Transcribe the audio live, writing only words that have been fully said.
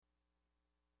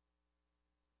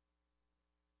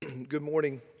Good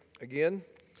morning again.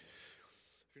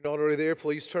 If you're not already there,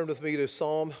 please turn with me to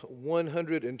Psalm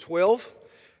 112.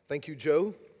 Thank you,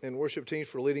 Joe and worship team,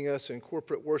 for leading us in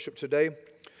corporate worship today.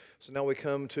 So now we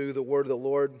come to the word of the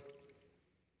Lord.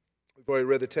 We've already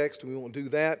read the text, and we won't do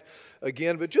that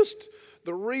again. But just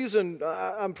the reason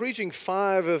I'm preaching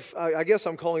I guess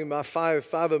I'm calling my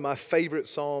five of my favorite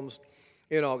Psalms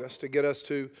in August to get us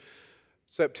to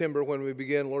September when we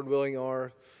begin, Lord willing,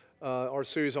 our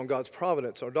series on God's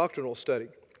providence, our doctrinal study.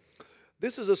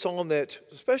 This is a psalm that,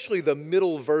 especially the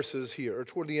middle verses here,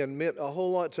 toward the end, meant a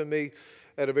whole lot to me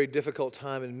at a very difficult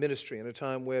time in ministry, in a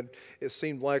time when it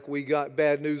seemed like we got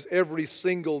bad news every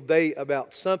single day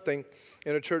about something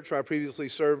in a church where I previously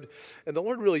served. And the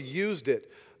Lord really used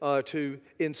it to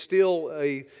instill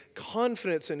a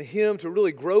confidence in Him, to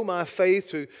really grow my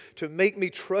faith, to make me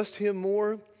trust Him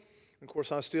more. Of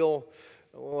course, I still,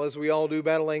 as we all do,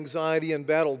 battle anxiety and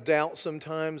battle doubt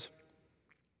sometimes.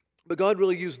 But God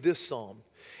really used this psalm,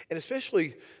 and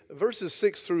especially verses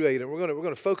 6 through 8, and we're going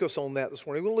to focus on that this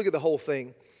morning. We're going to look at the whole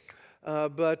thing,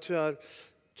 but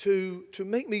to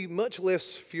make me much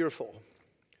less fearful.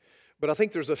 But I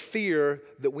think there's a fear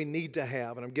that we need to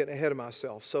have, and I'm getting ahead of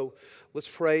myself. So let's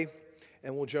pray,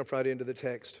 and we'll jump right into the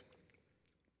text.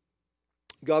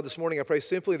 God, this morning I pray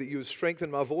simply that you would strengthen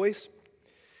my voice,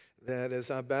 that as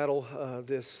I battle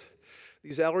these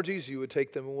allergies, you would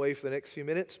take them away for the next few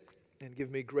minutes and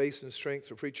give me grace and strength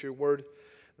to preach your word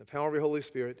and the power of your Holy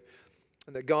Spirit.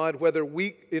 And that God, whether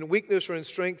in weakness or in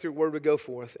strength, your word would go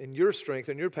forth in your strength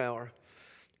and your power,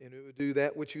 and it would do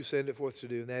that which you send it forth to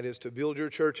do, and that is to build your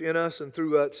church in us and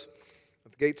through us,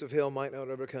 that the gates of hell might not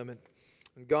overcome it.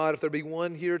 And God, if there be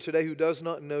one here today who does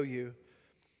not know you,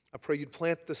 I pray you'd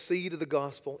plant the seed of the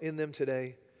gospel in them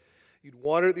today. You'd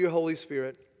water it with your Holy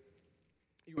Spirit.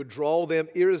 You would draw them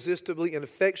irresistibly and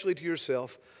effectually to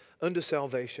yourself unto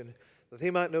salvation, that they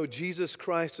might know Jesus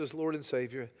Christ as Lord and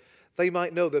Savior. They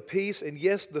might know the peace and,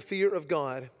 yes, the fear of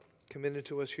God commended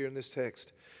to us here in this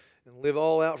text, and live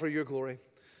all out for your glory.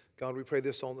 God, we pray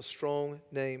this all in the strong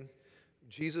name of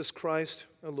Jesus Christ,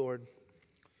 our Lord.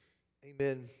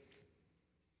 Amen.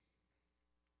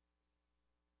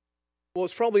 Well,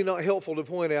 it's probably not helpful to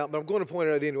point out, but I'm going to point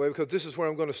it out anyway because this is where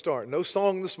I'm going to start. No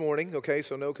song this morning, okay,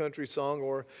 so no country song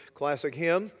or classic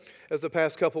hymn as the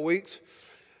past couple weeks.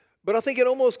 But I think it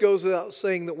almost goes without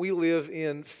saying that we live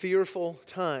in fearful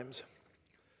times.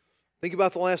 Think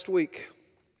about the last week,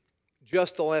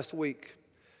 just the last week.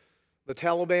 The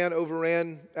Taliban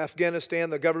overran Afghanistan,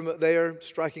 the government there,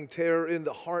 striking terror in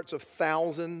the hearts of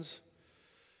thousands.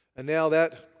 And now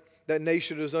that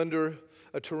nation is under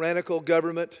a tyrannical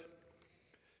government.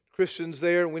 Christians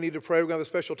there, we need to pray. We're going to have a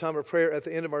special time of prayer at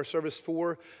the end of our service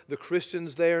for the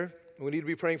Christians there. We need to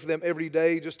be praying for them every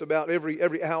day, just about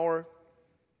every hour.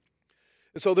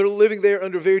 And so they're living there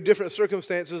under very different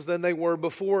circumstances than they were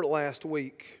before last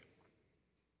week.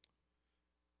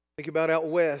 Think about out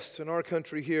west in our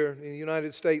country here in the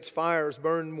United States, fires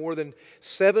burned more than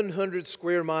 700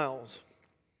 square miles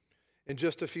in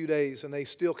just a few days, and they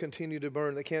still continue to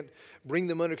burn. They can't bring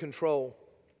them under control.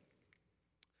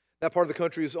 That part of the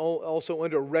country is also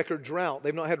under a record drought.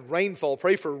 They've not had rainfall.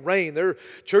 Pray for rain. There are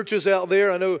churches out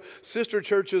there. I know sister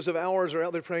churches of ours are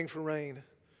out there praying for rain.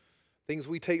 Things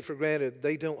we take for granted,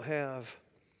 they don't have.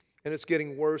 And it's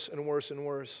getting worse and worse and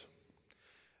worse.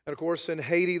 And of course, in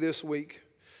Haiti this week,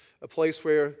 a place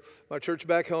where my church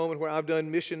back home and where I've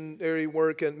done missionary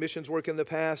work and missions work in the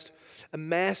past, a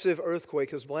massive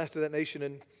earthquake has blasted that nation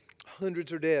and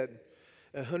hundreds are dead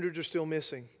and hundreds are still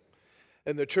missing.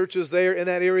 And the churches there in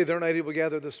that area, they're not able to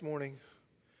gather this morning.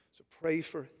 So pray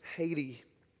for Haiti.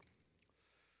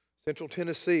 Central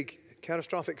Tennessee,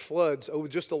 catastrophic floods over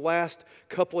just the last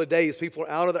couple of days. People are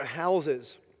out of their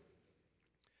houses.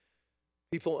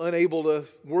 People unable to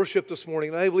worship this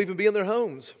morning, unable to even be in their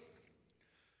homes.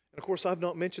 And of course, I've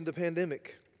not mentioned the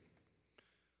pandemic.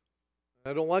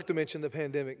 I don't like to mention the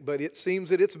pandemic, but it seems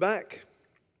that it's back.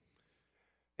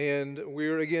 And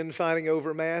we're again fighting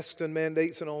over masks and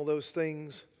mandates and all those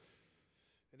things.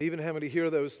 And even having to hear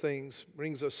those things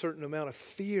brings a certain amount of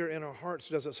fear in our hearts,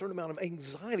 does a certain amount of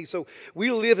anxiety. So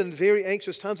we live in very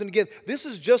anxious times. And again, this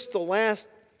is just the last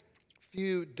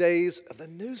few days of the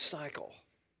news cycle.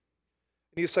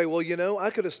 And you say, well, you know,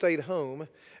 I could have stayed home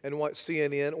and watched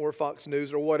CNN or Fox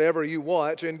News or whatever you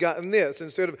watch and gotten this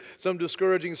instead of some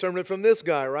discouraging sermon from this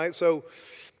guy, right? So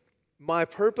my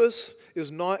purpose is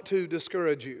not to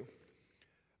discourage you,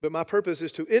 but my purpose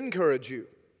is to encourage you.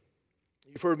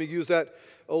 You've heard me use that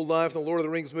old line from the Lord of the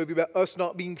Rings movie about us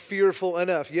not being fearful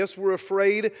enough. Yes, we're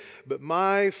afraid, but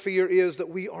my fear is that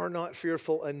we are not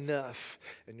fearful enough.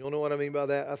 And you'll know what I mean by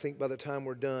that, I think, by the time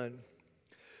we're done.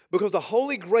 Because the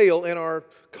holy grail in our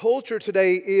culture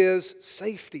today is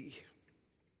safety.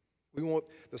 We want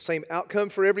the same outcome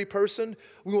for every person.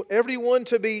 We want everyone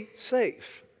to be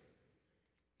safe.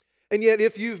 And yet,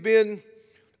 if you've been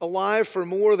alive for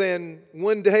more than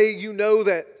one day, you know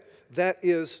that that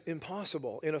is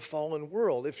impossible in a fallen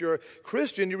world. If you're a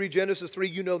Christian, you read Genesis 3,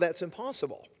 you know that's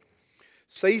impossible.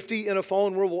 Safety in a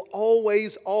fallen world will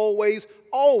always, always,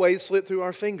 always slip through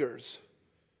our fingers.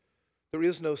 There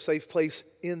is no safe place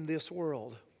in this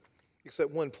world,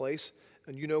 except one place,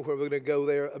 and you know where we're going to go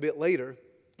there a bit later.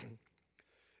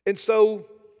 And so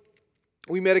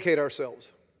we medicate ourselves.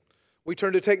 We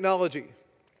turn to technology.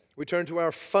 We turn to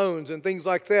our phones and things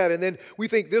like that, and then we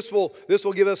think this will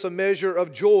give us a measure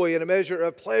of joy and a measure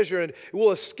of pleasure, and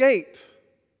we'll escape.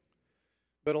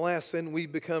 But alas, then we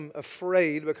become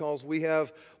afraid because we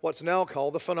have what's now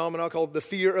called the phenomenon called the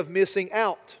fear of missing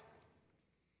out.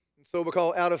 So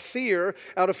because out of fear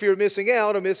of missing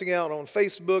out on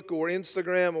Facebook or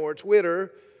Instagram or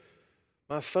Twitter,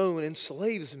 my phone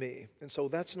enslaves me. And so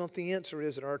that's not the answer,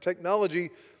 is it? Our technology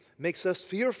makes us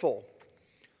fearful.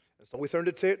 And so we turn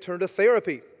to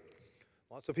therapy.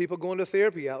 Lots of people going to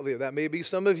therapy out there. That may be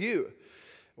some of you.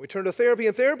 We turn to therapy,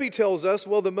 and therapy tells us,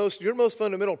 well, your most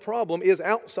fundamental problem is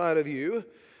outside of you,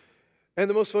 and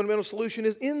the most fundamental solution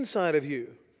is inside of you.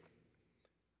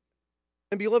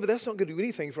 And beloved, that's not going to do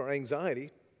anything for our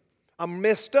anxiety. I'm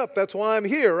messed up. That's why I'm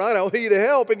here, right? I need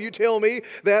help. And you tell me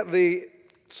that the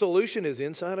solution is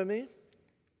inside of me?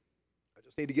 I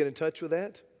just need to get in touch with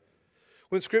that.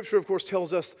 When Scripture, of course,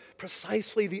 tells us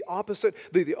precisely the opposite.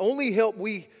 The only help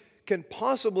we can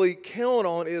possibly count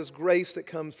on is grace that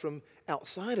comes from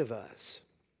outside of us.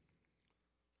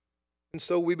 And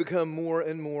so we become more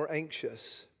and more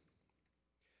anxious.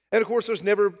 And of course, there's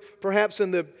never, perhaps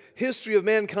in the history of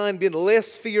mankind, been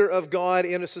less fear of God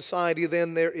in a society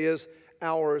than there is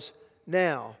ours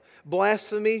now.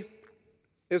 Blasphemy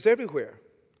is everywhere.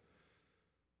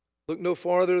 Look no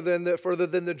further than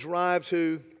the drive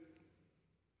to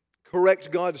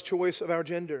correct God's choice of our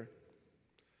gender.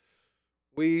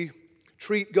 We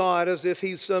treat God as if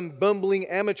He's some bumbling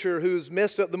amateur who's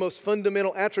messed up the most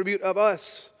fundamental attribute of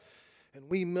us, and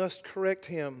we must correct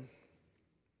Him.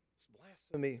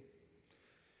 Blasphemy.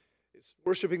 It's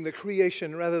worshiping the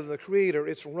creation rather than the Creator.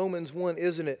 It's Romans 1,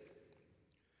 isn't it?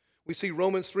 We see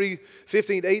Romans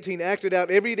 3:15-18 acted out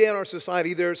every day in our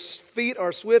society. Their feet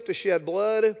are swift to shed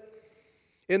blood.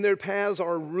 In their paths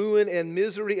are ruin and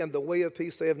misery, and the way of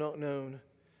peace they have not known.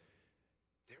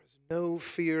 There is no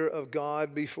fear of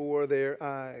God before their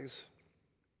eyes.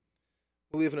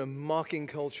 We live in a mocking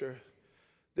culture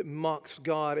that mocks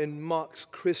God and mocks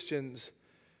Christians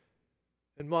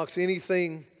and mocks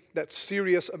anything that's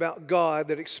serious about God,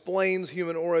 that explains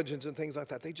human origins and things like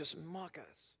that. They just mock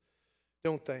us,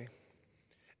 don't they?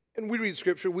 And we read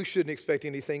Scripture, we shouldn't expect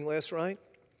anything less, right?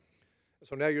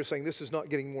 So now you're saying this is not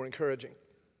getting more encouraging.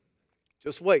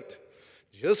 Just wait.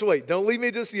 Just wait. Don't leave me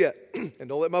just yet. And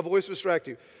don't let my voice distract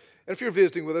you. And if you're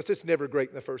visiting with us, it's never great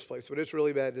in the first place, but it's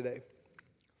really bad today.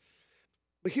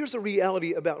 But here's the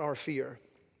reality about our fear.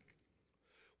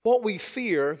 What we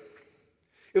fear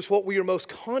is what we are most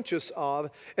conscious of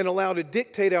and allow to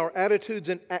dictate our attitudes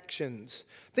and actions.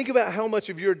 Think about how much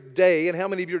of your day and how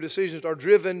many of your decisions are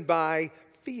driven by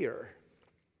fear.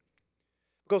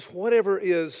 Because whatever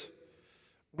is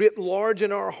writ large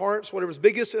in our hearts, whatever's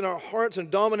biggest in our hearts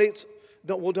and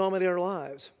will dominate our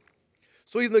lives.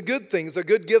 So even the good things, the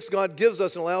good gifts God gives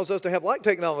us and allows us to have, like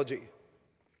technology,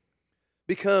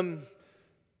 become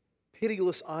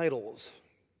pitiless idols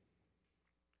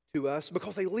to us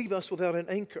because they leave us without an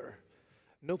anchor.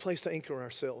 No place to anchor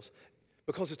ourselves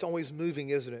because it's always moving,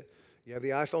 isn't it? You have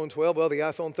the iPhone 12, well, the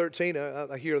iPhone 13,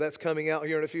 I hear that's coming out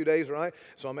here in a few days, right?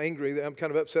 So I'm angry. I'm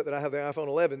kind of upset that I have the iPhone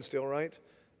 11 still, right?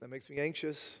 That makes me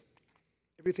anxious.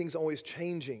 Everything's always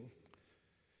changing.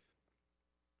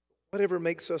 Whatever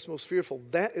makes us most fearful,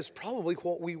 that is probably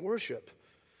what we worship.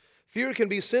 Fear can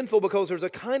be sinful because there's a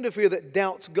kind of fear that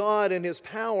doubts God and His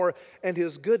power and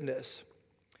His goodness.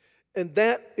 And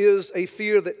that is a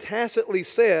fear that tacitly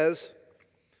says,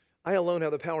 I alone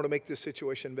have the power to make this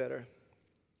situation better.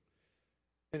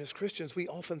 And as Christians, we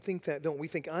often think that, don't we? We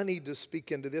think, I need to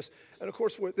speak into this. And of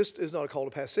course, this is not a call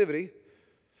to passivity.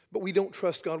 But we don't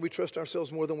trust God. We trust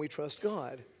ourselves more than we trust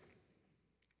God.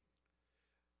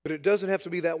 But it doesn't have to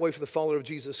be that way for the follower of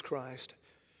Jesus Christ.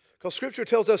 Because Scripture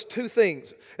tells us two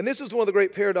things. And this is one of the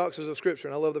great paradoxes of Scripture.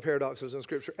 And I love the paradoxes in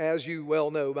Scripture, as you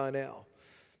well know by now.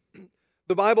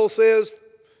 The Bible says,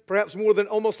 perhaps more than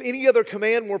almost any other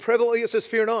command, more prevalently, it says,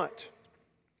 fear not.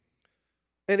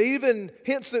 And it even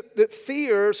hints that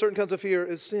fear, certain kinds of fear,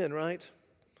 is sin, right?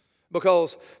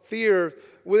 Because fear,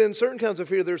 within certain kinds of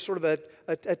fear, there's sort of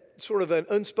a sort of an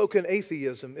unspoken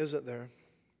atheism, isn't there?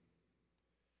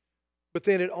 But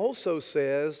then it also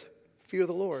says, fear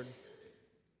the Lord.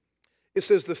 It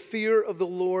says the fear of the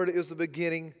Lord is the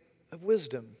beginning of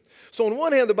wisdom. So on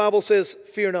one hand, the Bible says,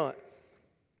 fear not.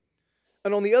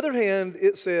 And on the other hand,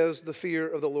 it says the fear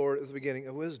of the Lord is the beginning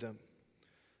of wisdom.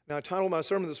 Now, I titled my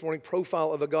sermon this morning,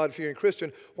 Profile of a God-Fearing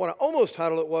Christian. What I almost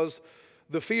titled it was,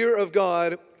 The Fear of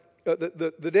God,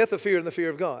 the Death of Fear and the Fear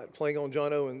of God, playing on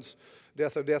John Owen's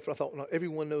Death of Death. But I thought, not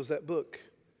everyone knows that book.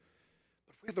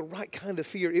 But if we have the right kind of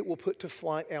fear, it will put to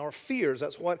flight our fears.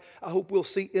 That's what I hope we'll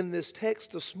see in this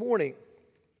text this morning.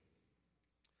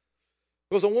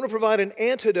 Because I want to provide an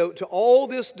antidote to all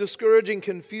this discouraging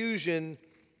confusion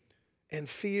and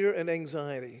fear and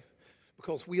anxiety.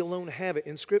 Because we alone have it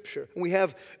in Scripture. We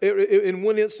have, in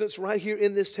one instance, right here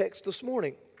in this text this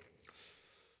morning.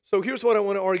 So here's what I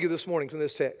want to argue this morning from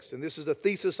this text. And this is a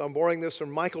thesis. I'm borrowing this from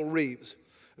Michael Reeves,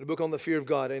 in a book on the fear of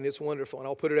God, and it's wonderful. And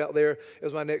I'll put it out there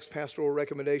as my next pastoral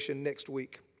recommendation next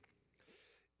week.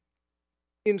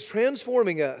 In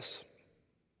transforming us,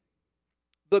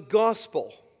 the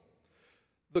gospel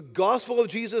of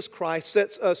Jesus Christ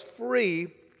sets us free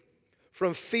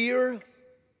from fear,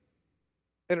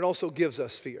 and it also gives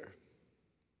us fear.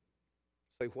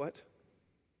 Say what?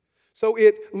 So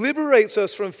it liberates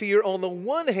us from fear on the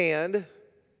one hand,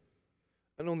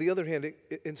 and on the other hand,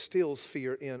 it instills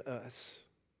fear in us.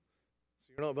 So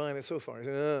you're not buying it so far. You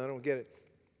say, no, I don't get it.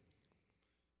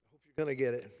 I hope you're going to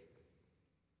get it.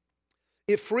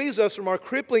 It frees us from our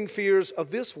crippling fears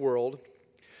of this world,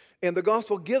 and the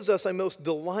gospel gives us a most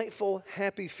delightful,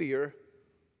 happy fear,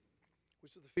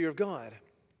 which is the fear of God.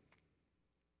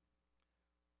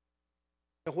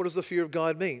 Now, what does the fear of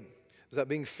God mean? Is that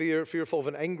being fearful of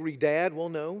an angry dad? Well,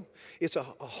 no. It's a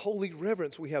holy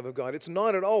reverence we have of God. It's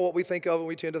not at all what we think of when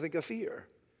we tend to think of fear.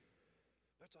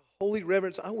 That's a holy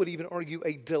reverence. I would even argue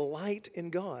a delight in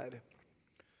God.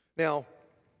 Now,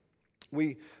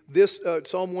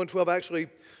 Psalm 112, actually,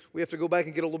 we have to go back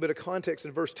and get a little bit of context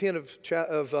in verse 10 of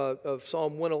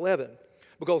Psalm 111,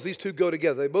 because these two go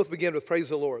together. They both begin with praise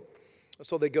the Lord.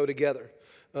 So they go together.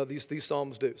 These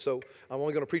psalms do. So I'm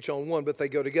only going to preach on one, but they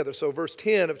go together. So verse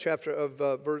 10 of chapter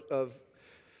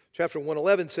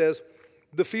 111 says,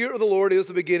 "The fear of the Lord is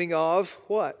the beginning of"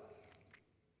 what?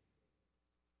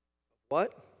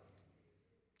 What?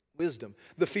 Wisdom.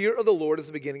 The fear of the Lord is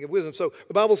the beginning of wisdom. So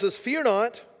the Bible says, "Fear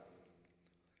not,"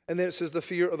 and then it says, "The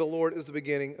fear of the Lord is the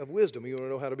beginning of wisdom." You want to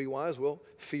know how to be wise? Well,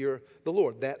 fear the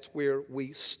Lord. That's where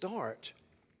we start.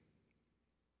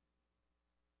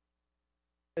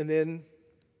 And then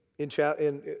on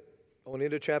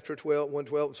into chapter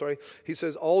 112, he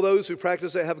says, "All those who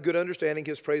practice it have a good understanding.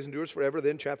 His praise endures forever."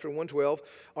 Then chapter 112,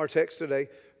 our text today,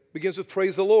 begins with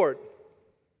praise the Lord.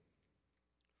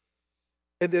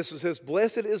 And this says,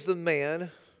 "Blessed is the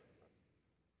man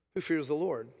who fears the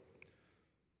Lord."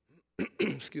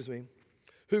 Excuse me.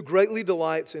 "Who greatly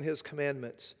delights in his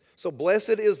commandments." So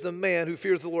blessed is the man who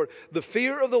fears the Lord. The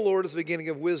fear of the Lord is the beginning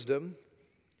of wisdom.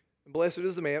 And blessed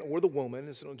is the man or the woman.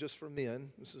 It's not just for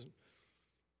men. This is, the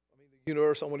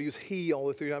universal. I'm going to use he all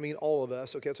the three. I mean all of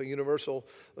us. Okay, it's a universal.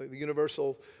 The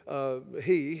universal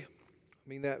he. I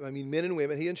mean men and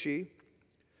women. He and she.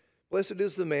 Blessed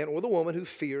is the man or the woman who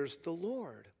fears the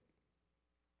Lord.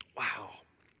 Wow.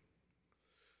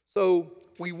 So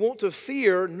we want to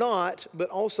fear not,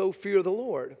 but also fear the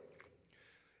Lord,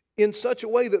 in such a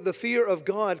way that the fear of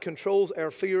God controls our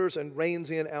fears and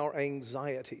reins in our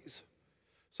anxieties.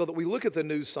 So that we look at the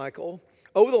news cycle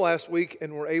over the last week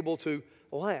and we're able to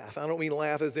laugh. I don't mean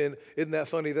laugh as in, isn't that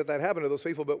funny that happened to those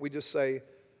people, but we just say,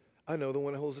 I know the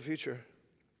one who holds the future.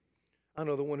 I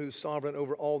know the one who's sovereign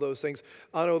over all those things.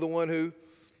 I know the one who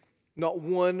not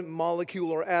one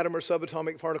molecule or atom or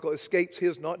subatomic particle escapes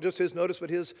not just his notice, but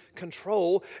his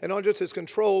control. And not just his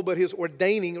control, but his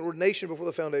ordination before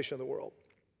the foundation of the world.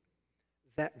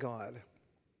 That God.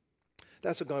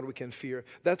 That's a God we can fear.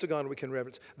 That's a God we can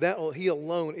reverence. He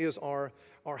alone is our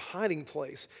hiding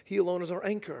place. He alone is our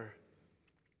anchor.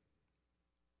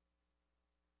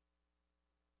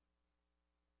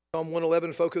 Psalm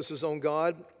 111 focuses on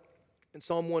God, and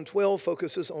Psalm 112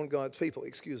 focuses on God's people.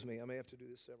 Excuse me, I may have to do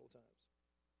this several times.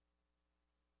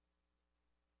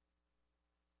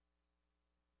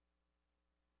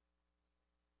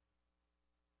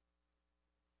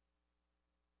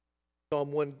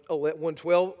 Psalm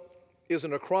 112 is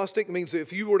an acrostic. It means that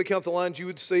if you were to count the lines, you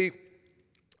would see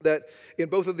that in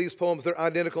both of these poems, they're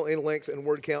identical in length and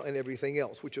word count and everything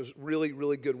else, which is really,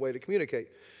 really good way to communicate.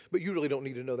 But you really don't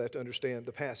need to know that to understand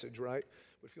the passage, right?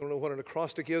 If you don't know what an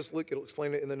acrostic is, look, it'll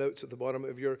explain it in the notes at the bottom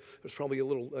of there's probably a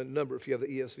little number if you have the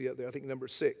ESV up there. I think number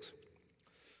 6.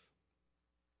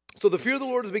 So the fear of the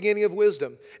Lord is the beginning of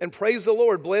wisdom. And praise the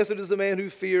Lord, blessed is the man who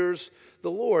fears the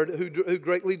Lord, who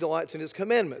greatly delights in his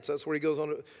commandments. That's where he goes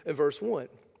on in verse 1.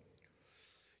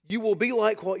 You will be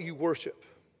like what you worship.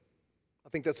 I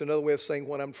think that's another way of saying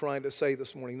what I'm trying to say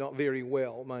this morning. Not very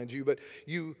well, mind you, but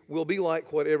you will be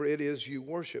like whatever it is you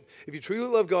worship. If you truly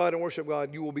love God and worship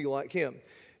God, you will be like him.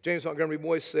 James Montgomery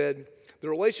Boyce said, the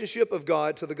relationship of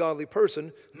God to the godly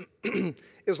person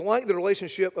is like the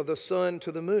relationship of the sun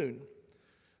to the moon.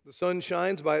 The sun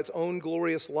shines by its own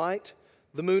glorious light.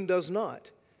 The moon does not.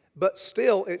 But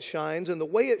still it shines, and the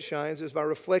way it shines is by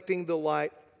reflecting the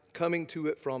light coming to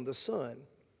it from the sun.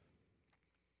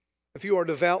 If you are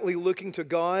devoutly looking to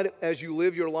God as you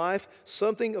live your life,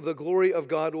 something of the glory of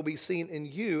God will be seen in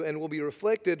you and will be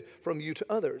reflected from you to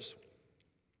others.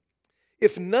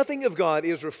 If nothing of God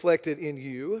is reflected in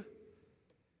you,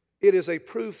 it is a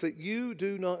proof that you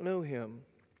do not know him.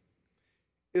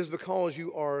 It is because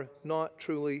you are not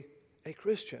truly a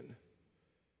Christian.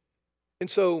 And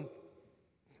so,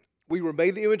 we were made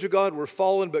in the image of God, we're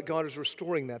fallen, but God is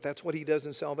restoring that. That's what he does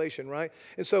in salvation, right?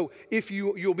 And so, if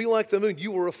you'll be like the moon,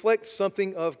 you will reflect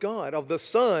something of God, of the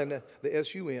Son, the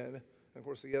S-U-N, and of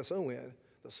course the S-O-N,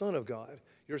 the Son of God,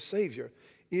 your Savior,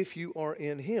 if you are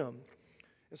in him.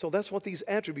 And so that's what these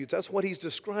attributes, that's what he's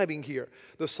describing here,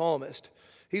 the psalmist.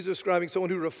 He's describing someone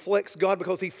who reflects God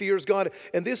because he fears God.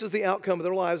 And this is the outcome of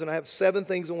their lives. And I have 7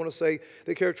 things I want to say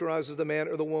that characterizes the man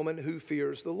or the woman who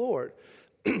fears the Lord.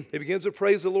 He begins to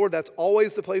praise the Lord. That's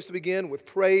always the place to begin, with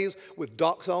praise, with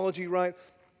doxology, right?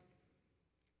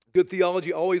 Good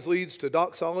theology always leads to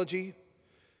doxology.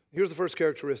 Here's the first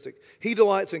characteristic. He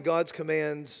delights in God's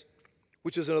commands,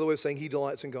 which is another way of saying he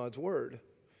delights in God's word.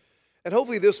 And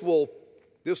hopefully this will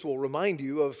remind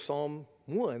you of Psalm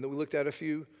 1 that we looked at a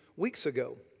few weeks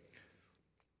ago.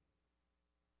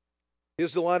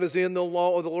 His delight is in the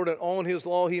law of the Lord, and on his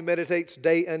law he meditates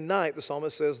day and night. The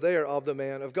psalmist says there of the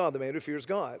man of God, the man who fears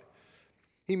God.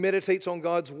 He meditates on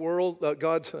God's law,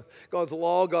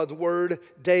 God's word,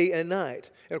 day and night.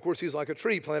 And of course, he's like a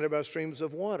tree planted by streams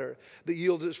of water that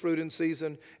yields its fruit in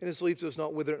season, and its leaf does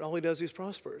not wither, and all he does is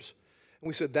prospers. And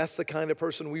we said that's the kind of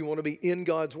person we want to be in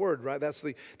God's word, right? That's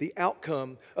the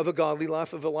outcome of a godly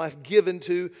life, of a life given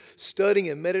to studying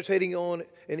and meditating on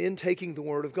and intaking the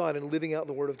word of God and living out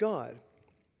the word of God.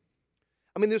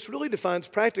 I mean, this really defines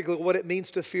practically what it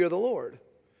means to fear the Lord.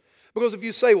 Because if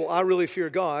you say, well, I really fear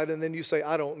God, and then you say,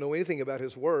 I don't know anything about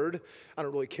his word, I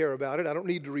don't really care about it, I don't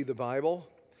need to read the Bible,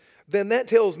 then that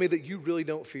tells me that you really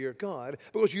don't fear God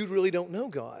because you really don't know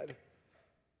God.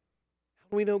 How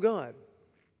do we know God?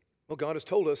 Well, God has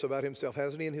told us about himself,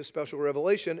 hasn't he, in his special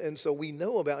revelation, and so we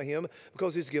know about him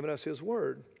because he's given us his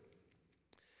word.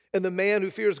 And the man who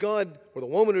fears God, or the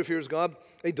woman who fears God,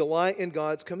 they delight in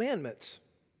God's commandments.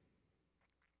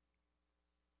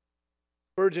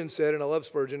 Spurgeon said, and I love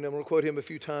Spurgeon, I'm going to quote him a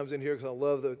few times in here because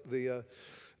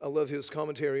I love his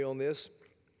commentary on this.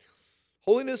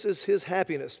 Holiness is his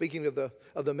happiness, speaking of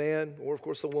the man, or of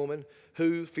course the woman,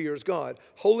 who fears God.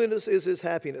 Holiness is his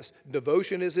happiness.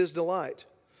 Devotion is his delight.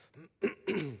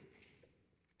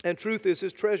 And truth is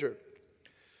his treasure.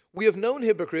 We have known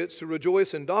hypocrites who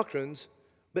rejoice in doctrines,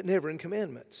 but never in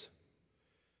commandments.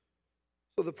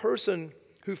 So the person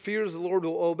who fears the Lord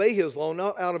will obey his law,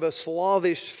 not out of a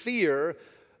slavish fear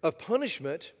of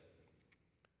punishment,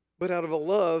 but out of a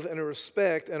love and a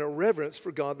respect and a reverence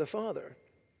for God the Father.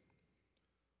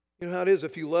 You know how it is,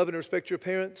 if you love and respect your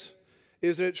parents,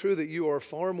 isn't it true that you are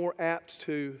far more apt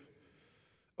to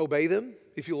obey them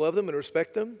if you love them and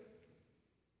respect them?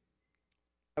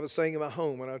 I was saying in my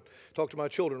home when I talk to my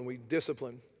children, we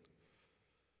discipline.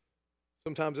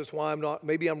 Sometimes it's why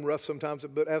maybe I'm rough sometimes,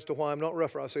 but as to why I'm not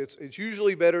rougher, I say it's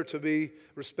usually better to be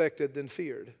respected than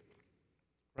feared,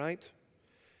 right?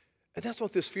 And that's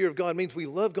what this fear of God means. We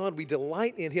love God, we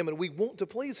delight in him, and we want to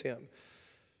please him.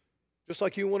 Just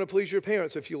like you want to please your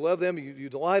parents. If you love them, you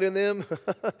delight in them.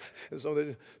 And some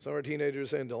of our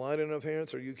teenagers saying, delight in our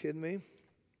parents? Are you kidding me?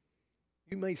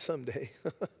 You may someday.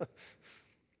 But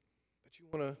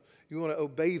you want to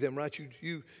obey them, right?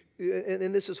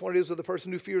 And this is what it is with the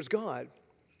person who fears God.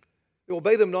 You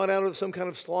obey them not out of some kind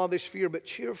of slavish fear, but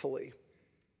cheerfully.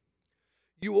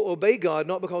 You will obey God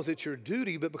not because it's your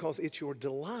duty, but because it's your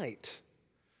delight.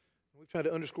 We've tried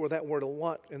to underscore that word a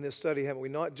lot in this study, haven't we?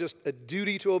 Not just a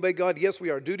duty to obey God. Yes, we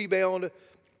are duty-bound,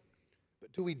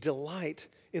 but do we delight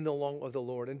in the law of the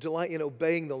Lord and delight in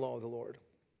obeying the law of the Lord?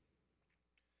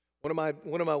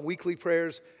 One of my weekly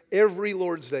prayers every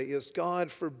Lord's Day is,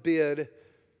 God forbid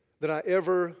that I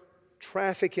ever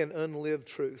traffic in unlived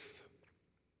truth.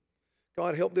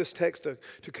 God, help this text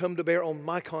to come to bear on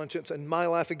my conscience and my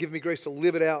life and give me grace to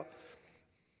live it out.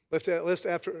 Lest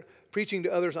after preaching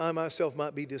to others, I myself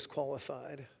might be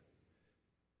disqualified.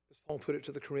 As Paul put it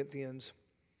to the Corinthians.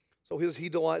 So he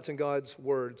delights in God's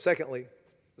word. Secondly,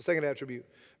 the second attribute,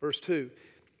 verse 2,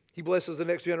 he blesses the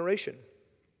next generation.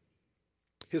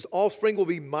 His offspring will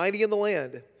be mighty in the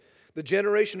land. The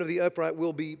generation of the upright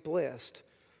will be blessed.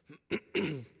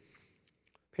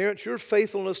 Parents, your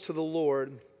faithfulness to the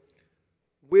Lord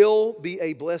will be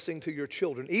a blessing to your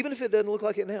children, even if it doesn't look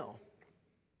like it now.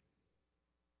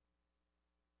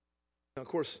 Now, of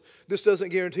course, this doesn't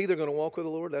guarantee they're going to walk with the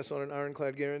Lord. That's not an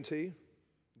ironclad guarantee.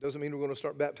 It doesn't mean we're going to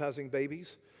start baptizing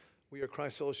babies. We are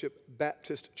Christ Fellowship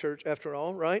Baptist Church after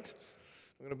all, right?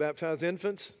 We're going to baptize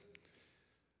infants.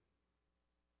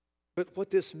 But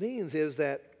what this means is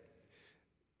that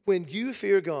when you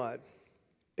fear God,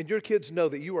 and your kids know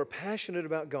that you are passionate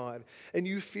about God, and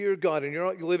you fear God, and you're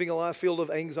not living a life filled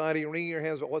of anxiety and wringing your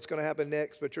hands about what's going to happen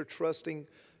next, but you're trusting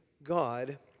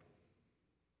God,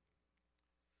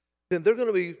 then they're going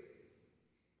to be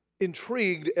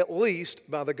intrigued at least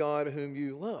by the God whom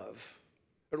you love,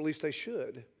 or at least they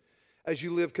should, as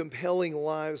you live compelling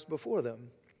lives before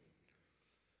them.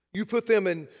 You put them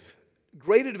in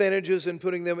great advantages in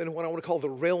putting them in what I want to call the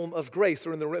realm of grace.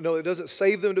 No, it doesn't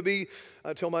save them to be,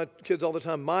 I tell my kids all the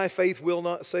time, my faith will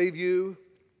not save you.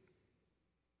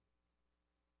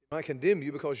 It might condemn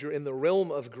you because you're in the realm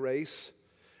of grace.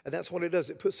 And that's what it does.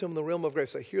 It puts them in the realm of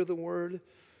grace. They hear the word,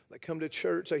 they come to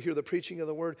church, they hear the preaching of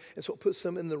the word, and so it puts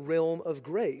them in the realm of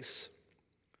grace.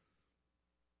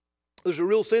 There's a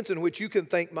real sense in which you can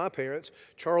thank my parents,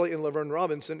 Charlie and Laverne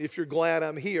Robinson, if you're glad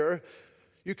I'm here.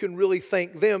 You can really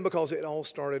thank them because it all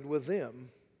started with them.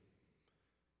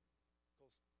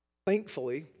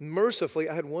 Thankfully, mercifully,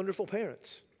 I had wonderful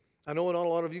parents. I know not a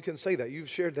lot of you can say that.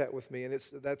 You've shared that with me, and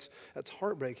that's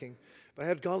heartbreaking. But I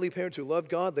had godly parents who loved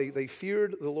God. They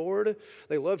feared the Lord.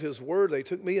 They loved His Word. They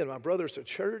took me and my brothers to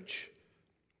church.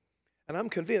 And I'm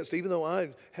convinced, even though I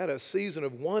had a season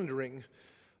of wandering,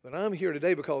 that I'm here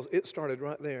today because it started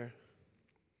right there.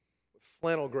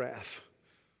 Flannel graph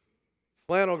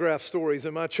stories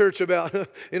in my church about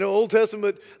Old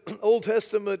Testament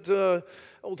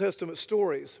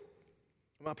stories.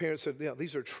 My parents said, "Yeah,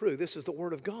 these are true. This is the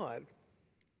Word of God."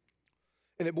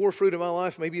 And it bore fruit in my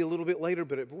life, maybe a little bit later,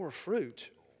 but it bore fruit.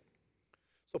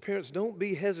 So parents, don't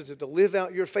be hesitant to live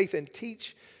out your faith and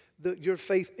teach your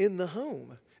faith in the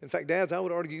home. In fact, dads, I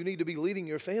would argue you need to be leading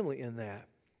your family in that.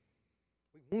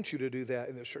 We want you to do that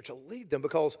in this church. To lead them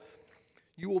because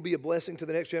you will be a blessing to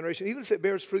the next generation, even if it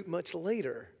bears fruit much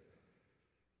later.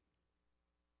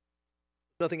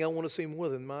 Nothing I want to see more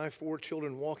than my 4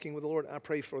 children walking with the Lord. I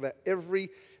pray for that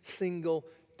every single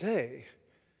day.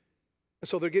 And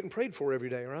so they're getting prayed for every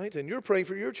day, right? And you're praying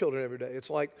for your children every day.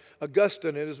 It's like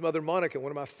Augustine and his mother Monica,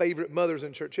 one of my favorite mothers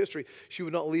in church history. She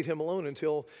would not leave him alone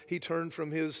until he turned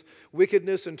from his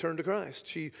wickedness and turned to Christ.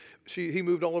 He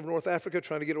moved all over North Africa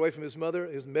trying to get away from his mother,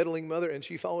 his meddling mother, and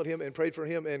she followed him and prayed for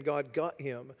him, and God got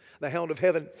him. The hound of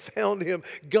heaven found him,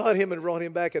 got him, and brought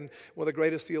him back, and one of the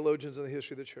greatest theologians in the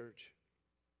history of the church.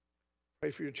 Pray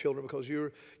for your children because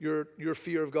your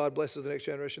fear of God blesses the next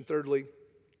generation. Thirdly,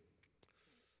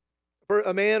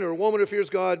 a man or a woman who fears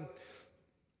God,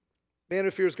 he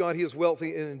is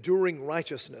wealthy in enduring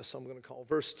righteousness, I'm going to call.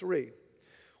 Verse 3,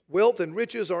 wealth and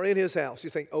riches are in his house. You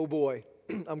think, oh boy,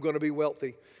 I'm going to be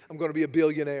wealthy. I'm going to be a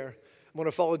billionaire. I'm going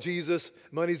to follow Jesus.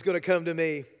 Money's going to come to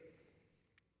me.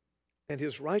 And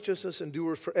his righteousness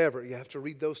endures forever. You have to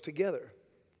read those together.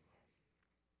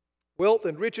 Wealth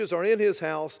and riches are in his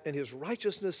house, and his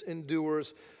righteousness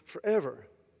endures forever.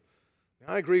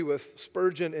 I agree with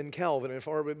Spurgeon and Calvin, and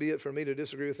far be it for me to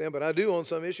disagree with them, but I do on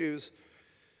some issues.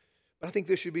 But I think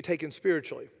this should be taken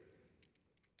spiritually.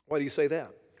 Why do you say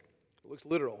that? It looks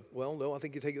literal. Well, no, I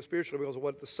think you take it spiritually because of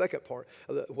what the second part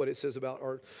of what it says about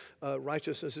our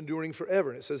righteousness enduring forever.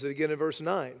 And it says it again in verse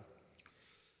 9.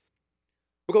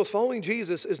 Because following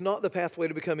Jesus is not the pathway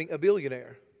to becoming a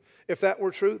billionaire. If that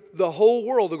were true, the whole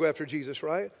world would go after Jesus,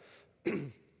 right?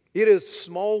 It is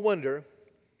small wonder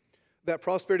that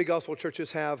prosperity gospel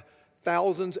churches have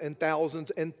thousands and thousands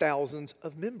and thousands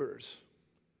of members.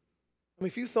 I mean,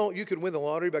 if you thought you could win the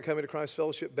lottery by coming to Christ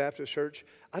Fellowship Baptist Church,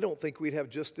 I don't think we'd have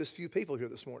just this few people here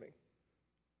this morning.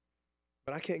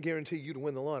 But I can't guarantee you to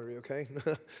win the lottery, okay?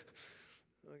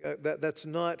 That's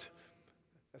not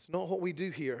what we do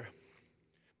here.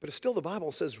 But it's still the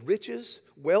Bible says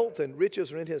wealth and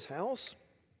riches are in his house.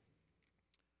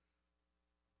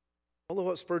 Although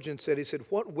what Spurgeon said, he said,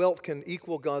 what wealth can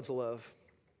equal God's love?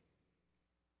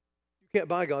 You can't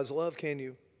buy God's love, can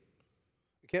you?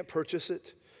 You can't purchase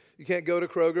it. You can't go to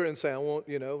Kroger and say, I want,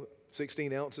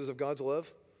 16 ounces of God's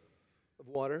love, of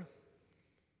water.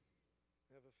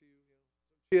 Have a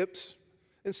few chips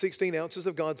and 16 ounces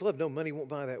of God's love. No, money won't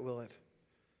buy that, will it?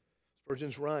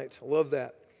 Spurgeon's right. I love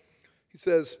that. He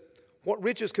says, what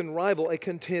riches can rival a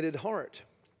contented heart?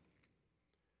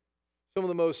 Some of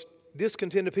the most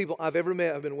discontented people I've ever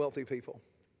met have been wealthy people.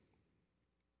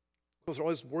 Because they're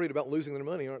always worried about losing their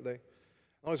money, aren't they?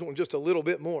 I always want just a little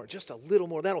bit more, just a little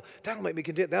more. That'll make me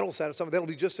content. That'll satisfy me. That'll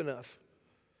be just enough.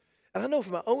 And I know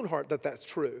from my own heart that that's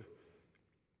true.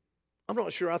 I'm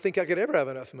not sure I think I could ever have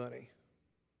enough money.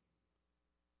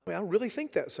 I mean, I really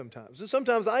think that sometimes. And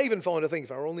sometimes I even fall into thinking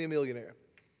if I were only a millionaire,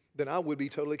 then I would be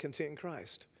totally content in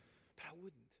Christ. But I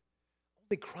wouldn't.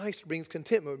 Only Christ brings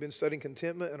contentment. We've been studying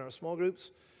contentment in our small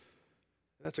groups.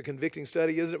 That's a convicting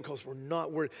study, isn't it? Because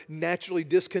we're naturally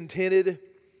discontented.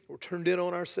 We're turned in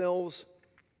on ourselves.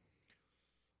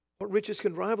 What riches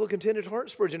can rival a contented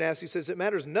heart? Spurgeon asks. He says, it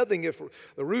matters nothing if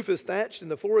the roof is thatched and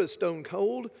the floor is stone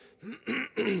cold.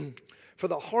 For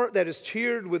the heart that is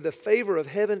cheered with the favor of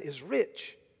heaven is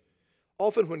rich.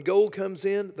 Often when gold comes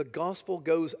in, the gospel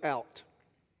goes out.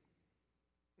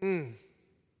 I'd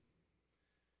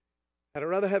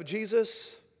rather have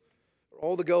Jesus or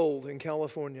all the gold in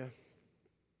California.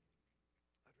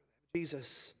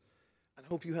 Jesus. I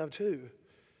hope you have too.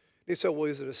 You say, well,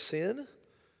 is it a sin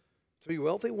to be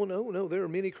wealthy? Well, no. There are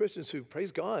many Christians who,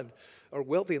 praise God, are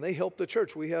wealthy and they help the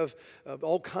church. We have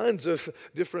all kinds of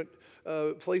different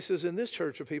places in this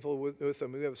church of people with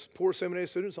them. We have poor seminary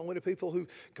students, only to people who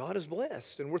God has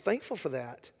blessed, and we're thankful for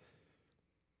that.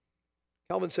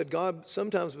 Calvin said God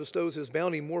sometimes bestows his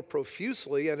bounty more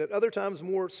profusely and at other times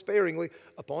more sparingly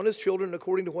upon his children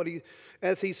according to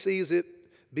as he sees it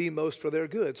be most for their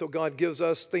good. So God gives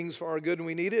us things for our good and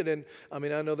we need it. And I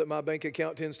mean, I know that my bank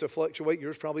account tends to fluctuate.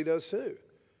 Yours probably does too.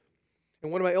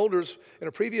 And one of my elders in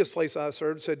a previous place I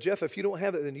served said, Jeff, if you don't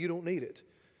have it, then you don't need it.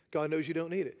 God knows you don't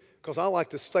need it. Because I like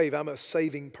to save. I'm a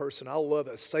saving person. I love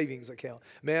a savings account.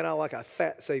 Man, I like a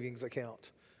fat savings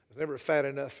account. It's never fat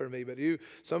enough for me. But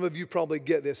some of you probably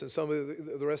get this, and some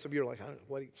of the rest of you are like,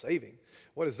 what are you saving?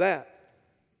 What is that?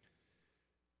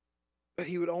 But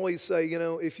he would always say,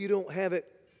 if you don't have it,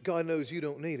 God knows you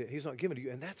don't need it. He's not giving it to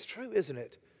you. And that's true, isn't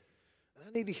it?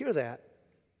 I need to hear that.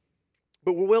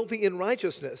 But we're wealthy in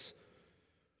righteousness.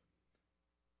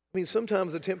 I mean,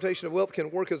 sometimes the temptation of wealth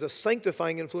can work as a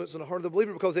sanctifying influence in the heart of the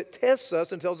believer because it tests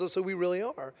us and tells us who we really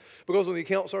are. Because when the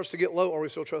account starts to get low, are we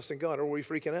still trusting God or are we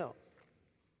freaking out?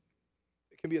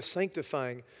 It can be a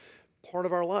sanctifying part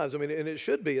of our lives. I mean, and it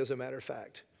should be, as a matter of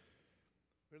fact.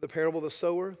 Remember the parable of the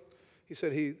sower? He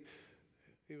said he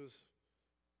was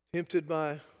tempted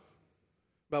by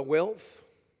wealth.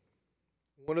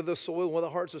 One of the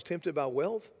hearts is tempted by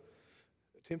wealth.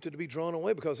 Tempted to be drawn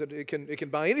away because it can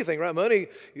buy anything, right? Money,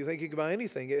 you think you can buy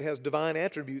anything. It has divine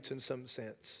attributes in some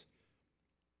sense.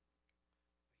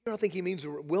 I think he means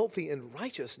wealthy in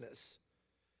righteousness.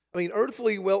 I mean,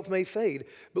 earthly wealth may fade,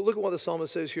 but look at what the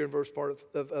psalmist says here in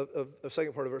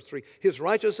second part of verse 3. His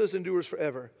righteousness endures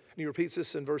forever. And he repeats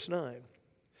this in verse 9.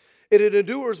 It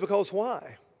endures because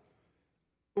why?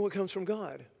 Well, it comes from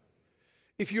God.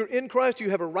 If you're in Christ, you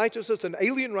have a righteousness, an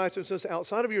alien righteousness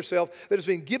outside of yourself that has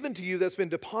been given to you, that's been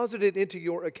deposited into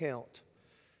your account.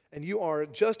 And you are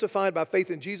justified by faith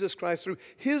in Jesus Christ through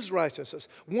his righteousness,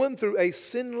 won through a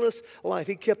sinless life.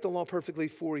 He kept the law perfectly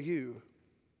for you.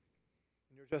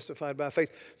 And you're justified by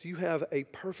faith. So you have a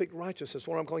perfect righteousness,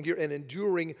 what I'm calling here an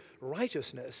enduring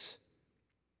righteousness.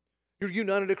 You're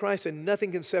united to Christ and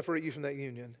nothing can separate you from that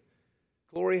union.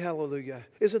 Glory, hallelujah.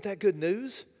 Isn't that good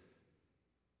news?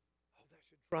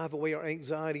 Drive away our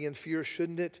anxiety and fear,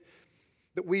 shouldn't it?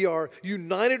 That we are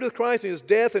united with Christ in his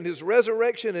death and his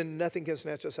resurrection, and nothing can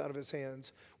snatch us out of his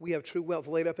hands. We have true wealth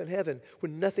laid up in heaven where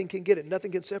nothing can get it.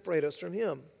 Nothing can separate us from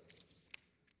him.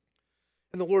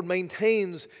 And the Lord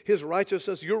maintains his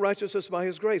righteousness, your righteousness by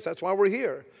his grace. That's why we're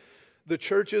here. The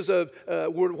church is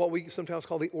what we sometimes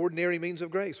call the ordinary means of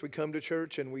grace. We come to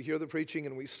church and we hear the preaching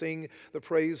and we sing the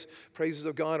praises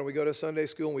of God, and we go to Sunday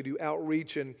school and we do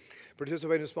outreach and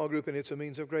participate in a small group, and it's a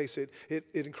means of grace. It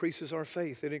increases our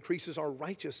faith. It increases our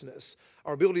righteousness,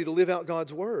 our ability to live out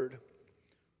God's word.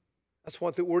 That's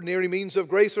what the ordinary means of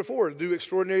grace are for, to do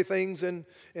extraordinary things in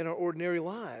our ordinary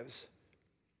lives.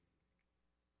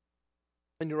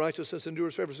 And your righteousness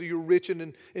endures forever. So you're rich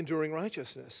in enduring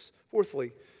righteousness.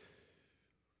 Fourthly,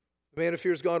 the man who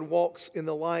fears God walks in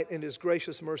the light and is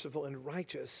gracious, merciful, and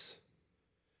righteous.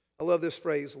 I love this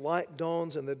phrase, light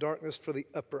dawns in the darkness for the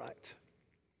upright.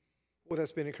 Well,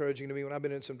 that's been encouraging to me when I've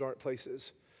been in some dark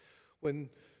places. When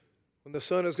the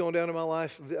sun has gone down in my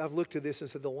life, I've looked at this and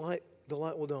said, the light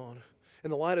will dawn.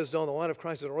 And the light has dawned. The light of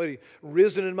Christ has already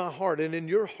risen in my heart and in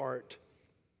your heart.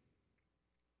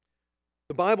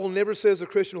 The Bible never says a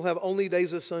Christian will have only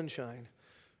days of sunshine.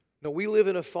 No, we live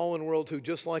in a fallen world too,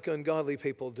 just like ungodly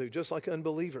people do, just like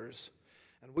unbelievers.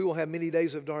 And we will have many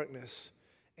days of darkness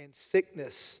and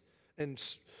sickness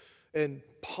and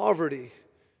poverty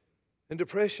and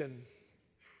depression.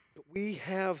 But we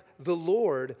have the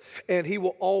Lord, and He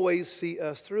will always see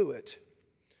us through it.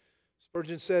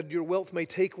 Spurgeon said, your wealth may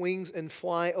take wings and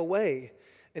fly away,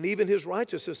 and even his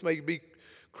righteousness may be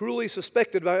cruelly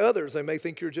suspected by others. They may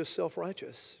think you're just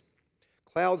self-righteous.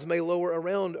 Clouds may lower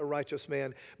around a righteous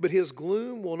man, but his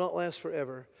gloom will not last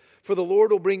forever. For the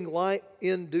Lord will bring light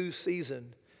in due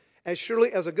season. As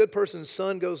surely as a good person's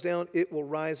sun goes down, it will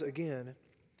rise again.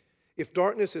 If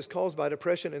darkness is caused by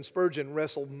depression, and Spurgeon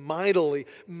wrestled mightily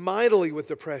with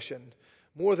depression,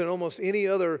 more than almost any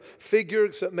other figure,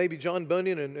 except maybe John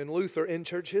Bunyan and Luther in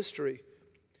church history.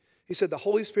 He said, the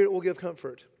Holy Spirit will give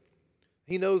comfort.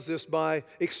 He knows this by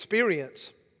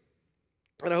experience.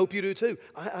 And I hope you do too.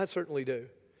 I certainly do.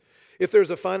 If there's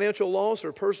a financial loss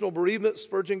or personal bereavement,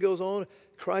 Spurgeon goes on,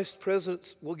 Christ's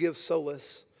presence will give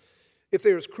solace. If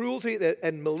there's cruelty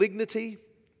and malignity,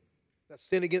 that's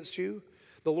sin against you,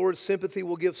 the Lord's sympathy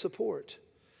will give support.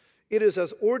 It is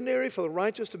as ordinary for the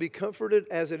righteous to be comforted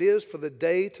as it is for the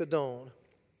day to dawn.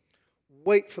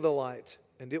 Wait for the light,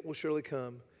 and it will surely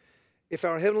come. If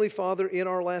our Heavenly Father in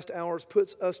our last hours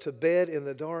puts us to bed in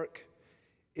the dark,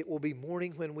 it will be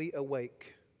morning when we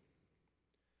awake.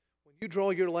 When you draw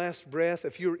your last breath,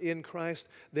 if you're in Christ,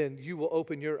 then you will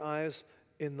open your eyes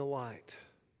in the light.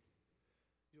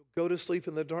 You'll go to sleep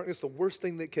in the darkness. The worst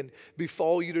thing that can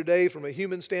befall you today from a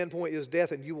human standpoint is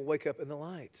death, and you will wake up in the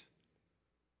light.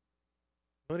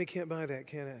 Money can't buy that,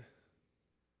 can it?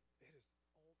 It is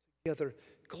altogether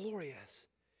glorious.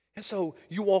 And so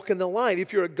you walk in the light.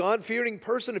 If you're a God-fearing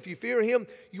person, if you fear Him,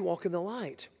 you walk in the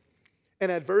light.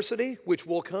 And adversity, which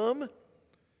will come,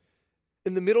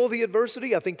 in the middle of the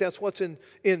adversity, I think that's what's in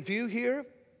view here.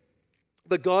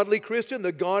 The godly Christian,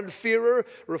 the God-fearer,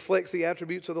 reflects the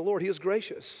attributes of the Lord. He is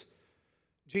gracious.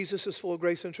 Jesus is full of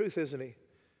grace and truth, isn't He?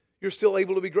 You're still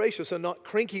able to be gracious and not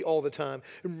cranky all the time.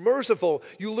 Merciful.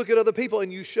 You look at other people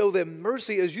and you show them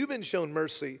mercy as you've been shown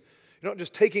mercy. You're not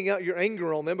just taking out your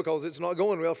anger on them because it's not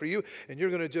going well for you, and you're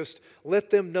going to just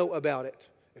let them know about it.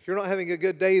 If you're not having a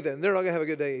good day, then they're not going to have a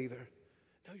good day either.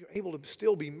 No, you're able to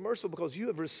still be merciful because you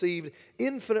have received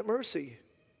infinite mercy.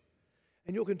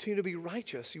 And you'll continue to be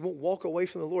righteous. You won't walk away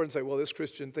from the Lord and say, well, this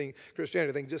Christianity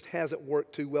thing just hasn't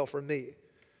worked too well for me.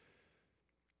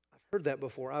 Heard that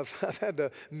before. I've had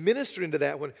to minister into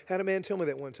that one. Had a man tell me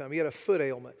that one time. He had a foot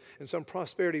ailment, and some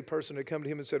prosperity person had come to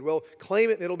him and said, well, claim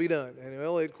it and it'll be done. And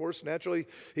well, of course, naturally,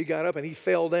 he got up and he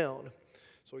fell down.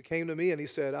 So he came to me and he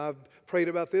said, I've prayed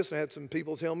about this and I had some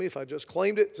people tell me if I just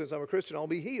claimed it, since I'm a Christian, I'll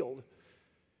be healed.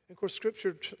 And of course,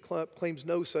 Scripture makes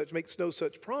no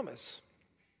such promise.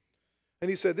 And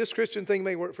he said, this Christian thing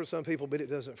may work for some people, but it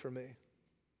doesn't for me.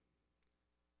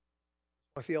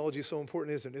 My theology is so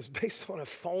important, isn't it? It's based on a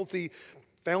faulty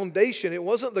foundation. It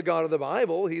wasn't the God of the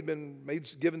Bible. He'd been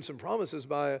given some promises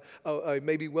by a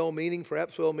maybe well-meaning,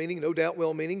 perhaps well-meaning, no doubt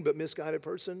well-meaning, but misguided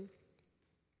person.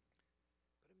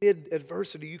 Amid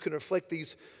adversity, you can reflect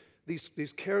these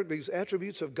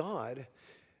attributes of God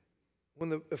when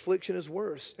the affliction is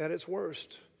at its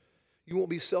worst. You won't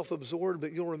be self-absorbed,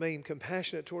 but you'll remain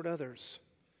compassionate toward others.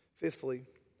 Fifthly,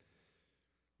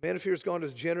 man who fears God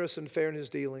is generous and fair in his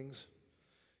dealings.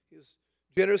 He is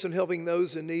generous in helping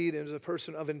those in need and is a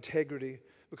person of integrity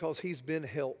because he's been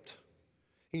helped.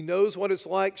 He knows what it's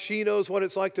like. She knows what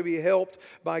it's like to be helped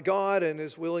by God and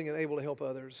is willing and able to help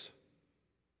others.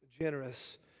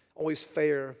 Generous, always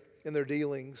fair in their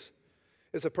dealings.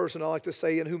 It's a person, I like to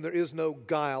say, in whom there is no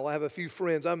guile. I have a few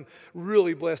friends. I'm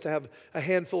really blessed to have a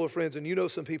handful of friends, and you know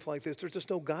some people like this. There's just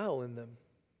no guile in them.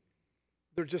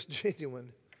 They're just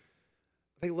genuine.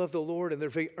 They love the Lord, and they're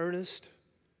very earnest.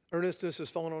 Earnestness has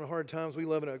fallen on hard times. We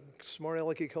live in a smart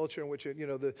alecky culture in which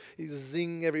you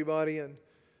zing everybody, and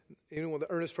the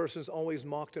earnest person is always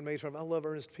mocked and made fun of. I love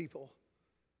earnest people.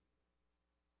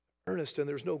 Earnest, and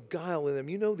there's no guile in them.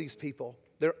 You know these people.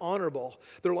 They're honorable.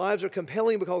 Their lives are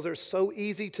compelling because they're so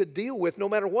easy to deal with no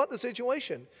matter what the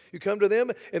situation. You come to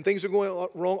them and things are going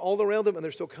wrong all around them and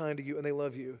they're still kind to you and they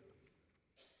love you.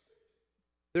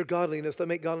 Their godliness, they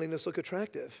make godliness look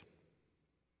attractive.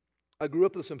 I grew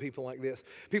up with some people like this.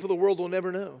 People the world will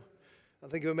never know. I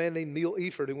think of a man named Neil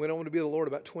Eford who went on to be with the Lord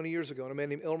about 20 years ago, and a man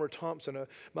named Elmer Thompson,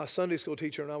 my Sunday school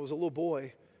teacher, and I was a little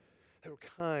boy. They were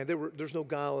kind. There's no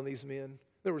guile in these men.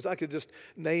 In other words, I could just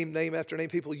name after name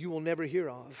people you will never hear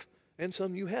of, and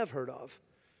some you have heard of.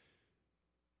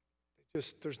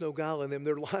 Just there's no guile in them.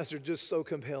 Their lives are just so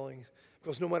compelling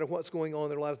because no matter what's going on in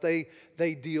their lives,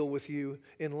 they deal with you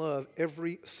in love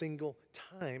every single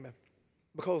time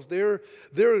because their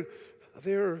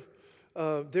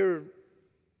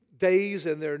days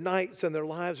and their nights and their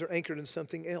lives are anchored in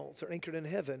something else. They're anchored in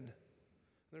heaven.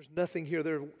 There's nothing here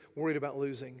they're worried about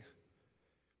losing.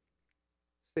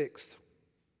 Sixth,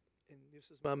 and this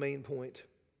is my main point.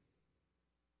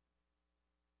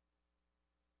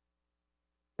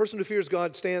 The person who fears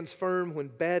God stands firm when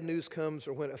bad news comes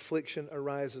or when affliction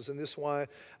arises. And this is why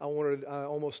I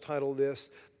almost titled this,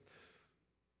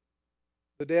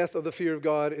 The Death of the Fear of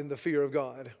God in the Fear of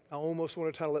God. I almost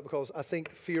want to title it because I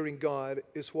think fearing God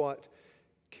is what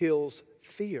kills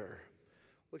fear.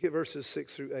 Look at verses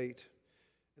 6 through 8.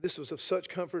 This was of such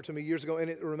comfort to me years ago, and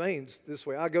it remains this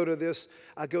way. I go to this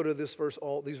verse,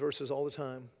 these verses all the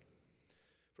time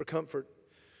for comfort.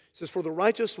 It says, for the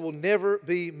righteous will never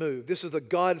be moved. This is the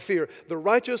God fear. The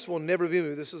righteous will never be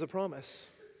moved. This is a promise.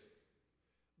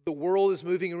 The world is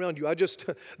moving around you.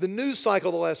 The news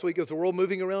cycle the last week, is the world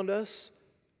moving around us?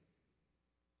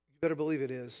 You better believe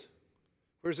it is.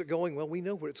 Where's it going? Well, we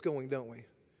know where it's going, don't we? And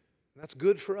that's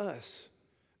good for us.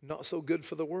 Not so good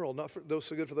for the world.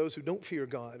 So good for those who don't fear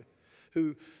God.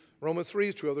 Who, Romans 3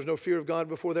 is true. There's no fear of God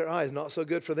before their eyes. Not so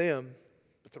good for them.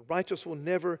 But the righteous will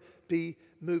never be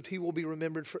moved. He will be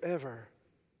remembered forever.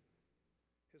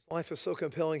 His life is so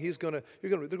compelling. They're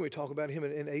going to talk about him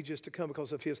in ages to come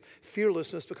because of his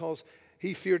fearlessness, because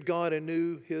he feared God and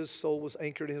knew his soul was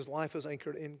anchored, and his life was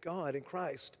anchored in God, in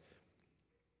Christ.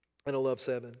 And I love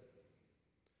 7.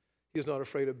 He is not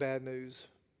afraid of bad news.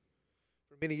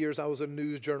 For many years, I was a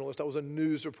news journalist. I was a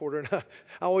news reporter, and I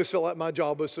always felt like my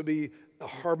job was to be a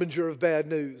harbinger of bad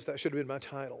news. That should have been my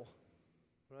title,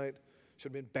 right?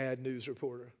 Should have been bad news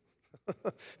reporter.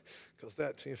 Because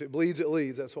if it bleeds, it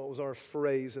leads. That's what was our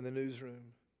phrase in the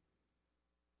newsroom.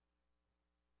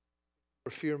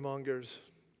 We're fearmongers.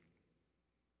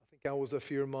 I think I was a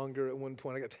fearmonger at one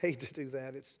point. I got paid to do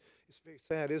that. It's very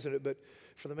sad, isn't it? But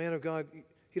for the man of God,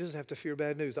 he doesn't have to fear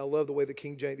bad news. I love the way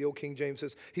the old King James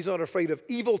says, he's not afraid of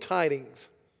evil tidings.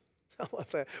 I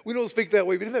love that. We don't speak that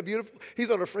way, but isn't that beautiful? He's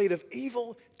not afraid of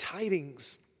evil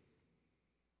tidings.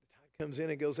 Comes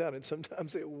in and goes out, and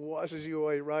sometimes it washes you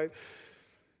away, right?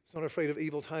 He's not afraid of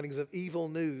evil tidings, of evil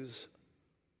news.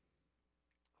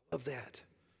 I love that.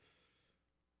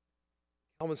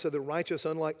 Calvin said, the righteous,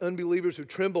 unlike unbelievers who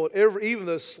tremble at even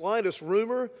the slightest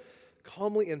rumor,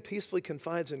 calmly and peacefully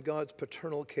confides in God's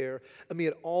paternal care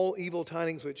amid all evil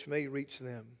tidings which may reach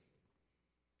them.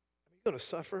 You're going to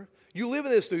suffer. You live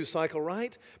in this news cycle,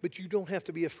 right? But you don't have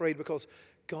to be afraid because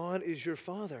God is your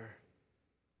Father.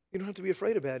 You don't have to be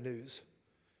afraid of bad news.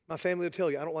 My family will tell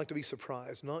you, I don't like to be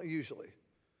surprised, not usually.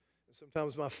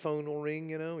 Sometimes my phone will ring,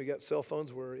 we got cell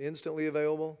phones, we're instantly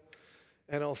available,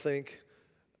 and I'll think,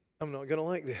 I'm not going to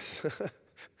like this.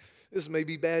 This may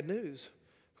be bad news.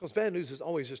 Because bad news is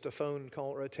always just a phone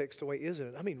call or a text away, isn't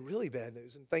it? I mean, really bad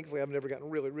news. And thankfully, I've never gotten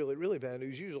really, really, really bad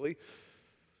news.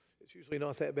 It's usually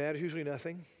not that bad. It's usually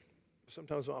nothing.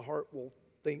 Sometimes my heart will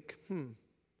think,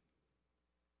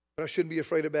 But I shouldn't be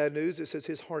afraid of bad news. It says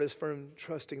his heart is firm,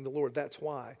 trusting the Lord. That's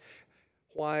why.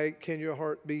 Why can your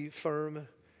heart be firm?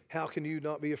 How can you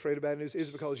not be afraid of bad news? It's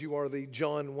because you are the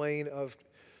John Wayne of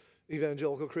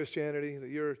evangelical Christianity, that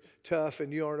you're tough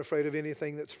and you aren't afraid of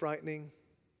anything that's frightening.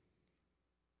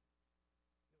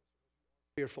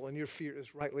 Fearful, and your fear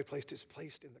is rightly placed. It's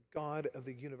placed in the God of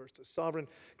the universe, the sovereign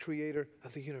creator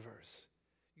of the universe.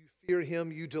 You fear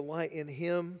him, you delight in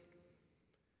him,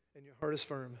 and your heart is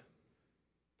firm.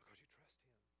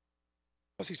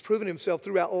 Because he's proven himself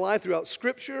throughout life, throughout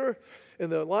Scripture, in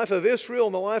the life of Israel,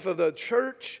 in the life of the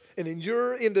church, and in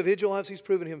your individual lives, he's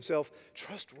proven himself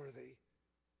trustworthy.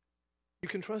 You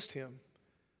can trust him.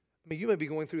 I mean, you may be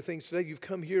going through things today. You've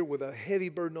come here with a heavy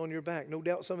burden on your back. No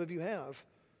doubt some of you have.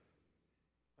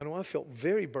 I know I've felt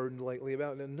very burdened lately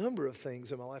about a number of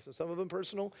things in my life, and some of them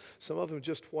personal, some of them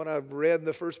just what I've read in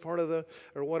the first part of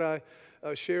or what I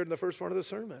shared in the first part of the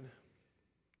sermon.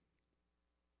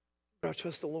 But I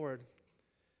trust the Lord.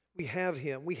 We have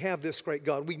him. We have this great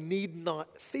God. We need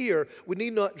not fear. We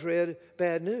need not dread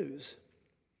bad news.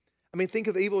 I mean, think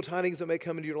of the evil tidings that may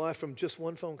come into your life from just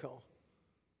one phone call.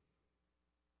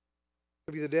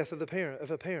 It could be the death of a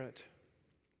parent.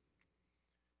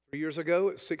 3 years ago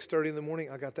at 6:30 in the morning,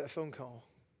 I got that phone call.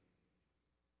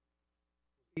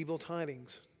 Evil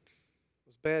tidings. It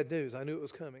was bad news. I knew it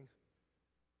was coming.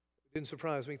 It didn't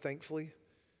surprise me, thankfully.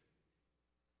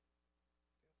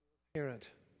 Parent.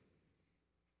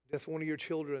 Death of one of your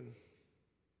children.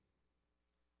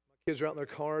 My kids are out in their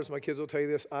cars. My kids will tell you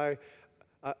this. I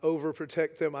I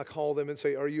overprotect them. I call them and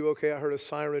say, "Are you okay? I heard a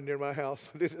siren near my house."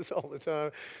 I do this all the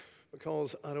time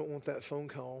because I don't want that phone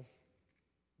call.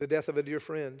 The death of a dear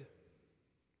friend.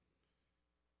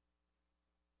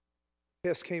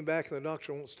 Test came back and the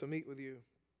doctor wants to meet with you.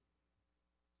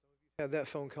 You've had that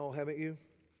phone call, haven't you?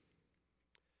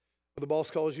 The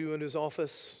boss calls you in his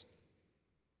office.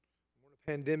 We're in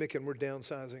a pandemic and we're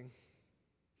downsizing.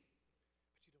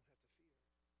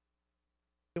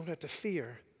 But you don't have to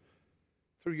fear.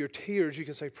 Through your tears, you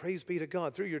can say, "Praise be to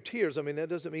God." Through your tears, I mean, that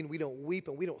doesn't mean we don't weep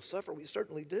and we don't suffer. We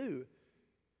certainly do.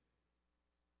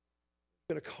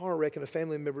 In a car wreck and a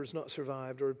family member has not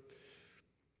survived, or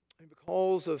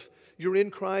because of you're in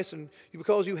Christ and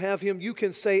because you have Him, you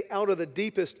can say out of the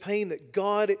deepest pain that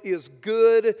God is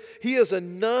good. He is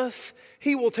enough.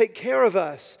 He will take care of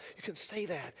us. You can say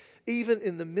that even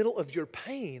in the middle of your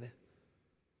pain.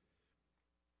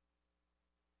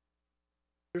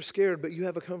 You're scared, but you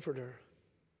have a comforter.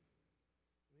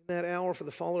 In that hour for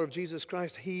the follower of Jesus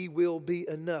Christ, He will be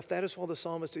enough. That is why the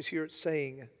psalmist is here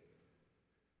saying,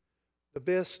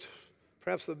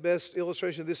 perhaps the best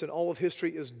illustration of this in all of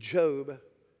history is Job.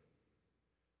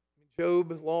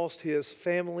 Job lost his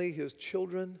family, his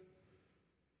children.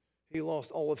 He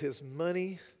lost all of his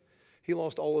money. He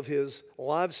lost all of his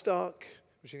livestock,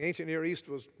 which in the ancient Near East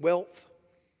was wealth.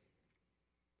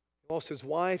 He lost his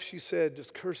wife. She said,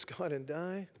 "Just curse God and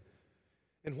die."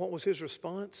 And what was his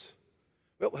response?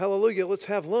 "Well, hallelujah, let's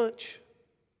have lunch."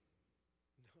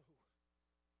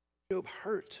 No. Job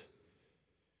hurt.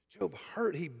 Job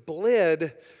hurt. He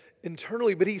bled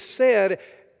internally, but he said,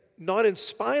 not in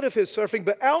spite of his suffering,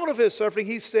 but out of his suffering,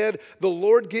 he said, "The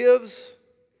Lord gives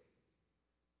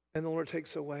and the Lord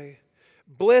takes away.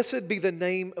 Blessed be the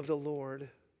name of the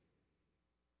Lord."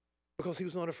 Because he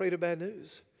was not afraid of bad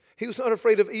news. He was not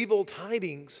afraid of evil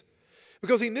tidings.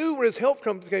 Because he knew where his help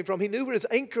came from. He knew where his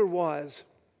anchor was.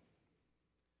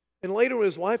 And later when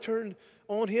his wife turned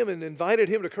on him and invited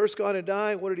him to curse God and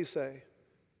die, what did he say?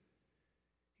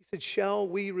 He said, "Shall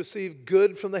we receive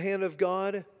good from the hand of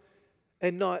God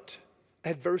and not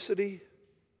adversity?"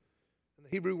 And the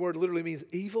Hebrew word literally means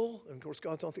evil. And of course,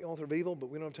 God's not the author of evil, but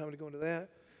we don't have time to go into that.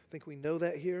 I think we know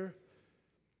that here.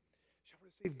 Shall we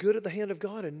receive good at the hand of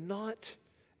God and not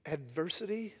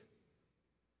adversity?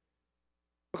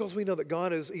 Because we know that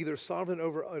God is either sovereign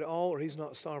over it all or He's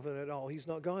not sovereign at all. He's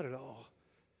not God at all.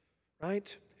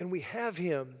 Right? And we have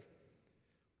Him.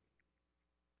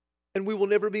 And we will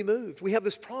never be moved. We have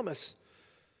this promise.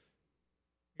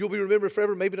 You'll be remembered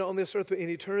forever, maybe not on this earth, but in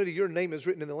eternity. Your name is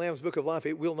written in the Lamb's Book of Life.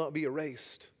 It will not be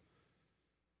erased.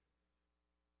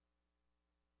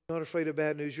 Not afraid of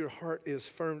bad news. Your heart is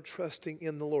firm, trusting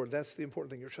in the Lord. That's the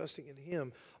important thing. You're trusting in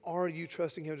Him. Are you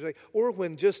trusting Him today? Or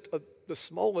when just the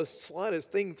smallest,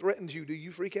 slightest thing threatens you, do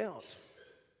you freak out?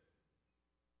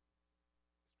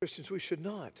 Christians, we should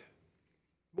not.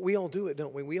 But we all do it,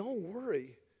 don't we? We all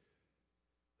worry.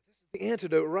 This is the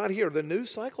antidote right here. The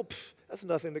news cycle, that's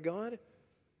nothing to God.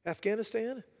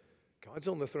 Afghanistan, God's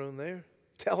on the throne there.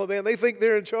 Taliban, they think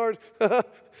they're in charge.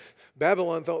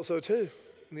 Babylon thought so too.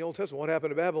 In the Old Testament, what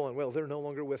happened to Babylon? Well, they're no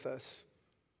longer with us.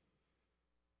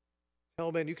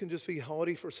 Taliban, you can just be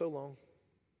haughty for so long.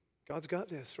 God's got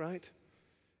this, right?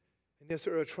 And yes,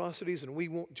 there are atrocities and we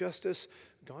want justice.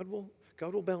 God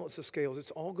will balance the scales.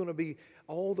 It's all going to be,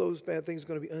 all those bad things are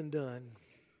going to be undone.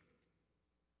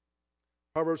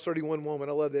 Proverbs 31:1,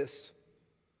 I love this.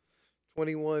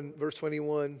 21, verse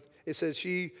 21, it says,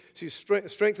 she's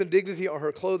strength and dignity are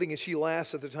her clothing, and she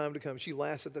laughs at the time to come. She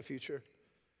laughs at the future.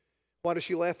 Why does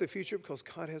she laugh at the future? Because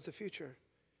God has the future.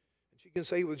 And she can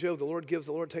say with Job, "The Lord gives,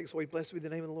 the Lord takes away. Blessed be the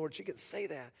name of the Lord." She can say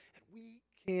that. And we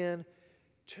can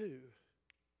too.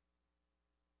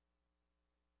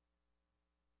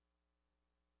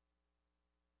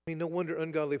 I mean, no wonder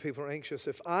ungodly people are anxious.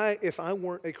 If I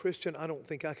weren't a Christian, I don't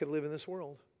think I could live in this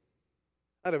world.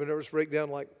 I'd have a nervous breakdown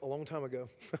like a long time ago.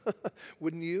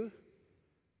 Wouldn't you?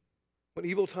 When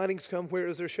evil tidings come, where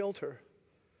is their shelter?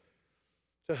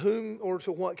 To whom or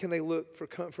to what can they look for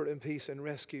comfort and peace and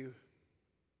rescue?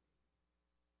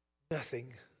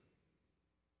 Nothing.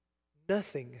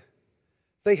 Nothing.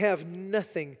 They have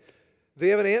nothing. They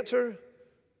have an answer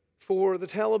for the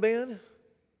Taliban?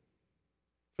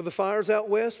 For the fires out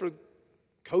west? For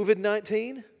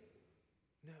COVID-19?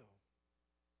 No.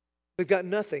 They've got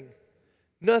nothing.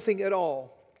 Nothing at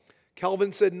all.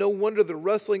 Calvin said, "No wonder the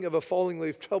rustling of a falling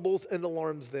leaf troubles and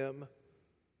alarms them."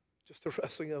 Just the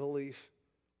rustling of a leaf. It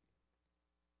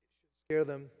should scare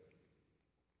them.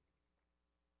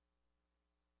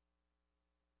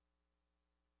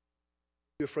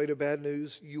 If you're afraid of bad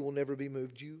news, you will never be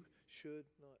moved. You should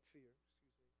not fear.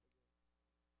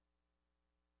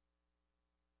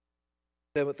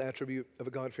 Seventh attribute of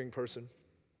a God-fearing person.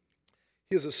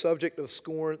 He is a subject of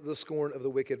scorn, the scorn of the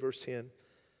wicked. Verse 10.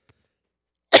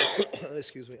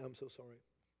 Excuse me, I'm so sorry.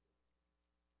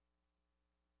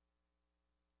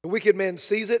 The wicked man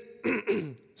sees it,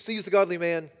 sees the godly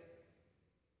man,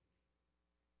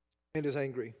 and is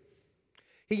angry.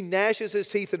 He gnashes his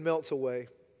teeth and melts away.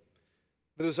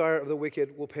 The desire of the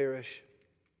wicked will perish.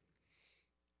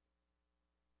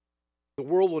 The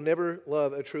world will never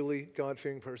love a truly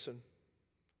God-fearing person.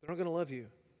 They're not going to love you.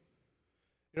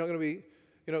 You're not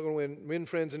going to win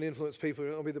friends and influence people.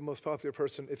 You're not going to be the most popular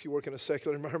person if you work in a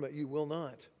secular environment. You will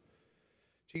not.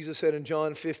 Jesus said in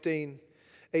John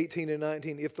 15:18 and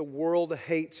 19, if the world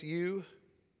hates you,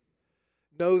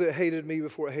 know that it hated me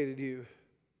before it hated you.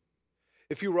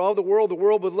 If you were of the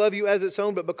world would love you as its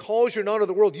own, but because you're not of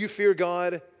the world, you fear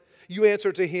God, you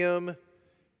answer to Him.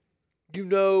 You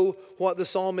know what the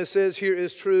psalmist says here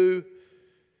is true.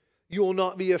 You will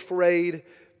not be afraid.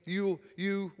 You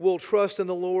will trust in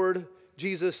the Lord.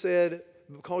 Jesus said,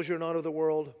 because you're not of the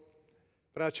world,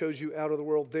 but I chose you out of the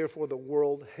world, therefore the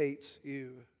world hates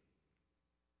you.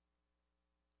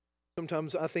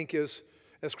 Sometimes I think as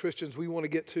Christians, we want to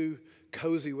get too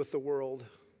cozy with the world.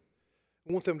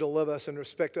 We want them to love us and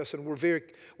respect us, and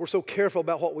we're so careful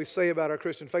about what we say about our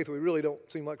Christian faith, we really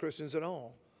don't seem like Christians at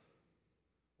all.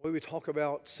 The way we talk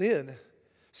about sin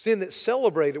that's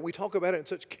celebrated, we talk about it in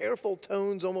such careful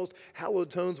tones, almost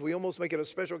hallowed tones, we almost make it a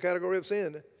special category of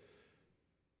sin.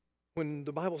 When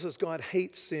the Bible says God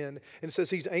hates sin and says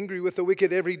He's angry with the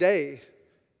wicked every day,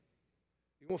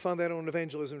 you won't find that on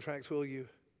evangelism tracts, will you?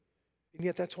 And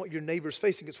yet that's what your neighbor's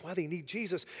facing. It's why they need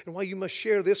Jesus and why you must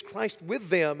share this Christ with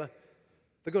them.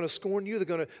 They're going to scorn you. They're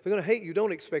going to hate you.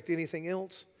 Don't expect anything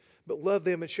else, but love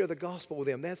them and share the gospel with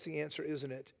them. That's the answer,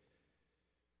 isn't it?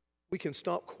 We can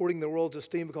stop courting the world's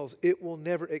esteem because it will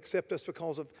never accept us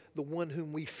because of the one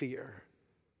whom we fear.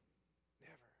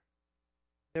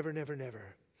 Never, never, never,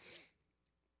 never.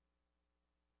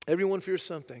 Everyone fears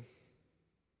something.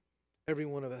 Every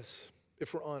one of us.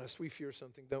 If we're honest, we fear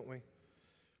something, don't we?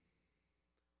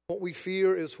 What we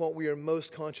fear is what we are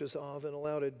most conscious of and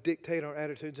allow to dictate our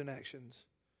attitudes and actions.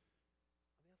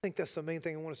 I think that's the main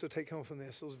thing I want us to take home from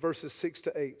this, those verses 6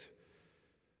 to 8.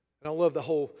 And I love the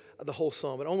whole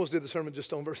psalm. I almost did the sermon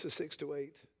just on verses 6 to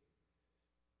 8.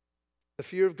 The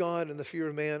fear of God and the fear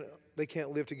of man, they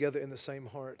can't live together in the same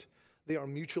heart. They are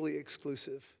mutually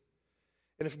exclusive.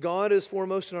 And if God is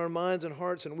foremost in our minds and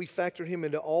hearts and we factor Him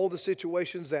into all the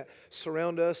situations that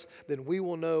surround us, then we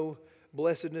will know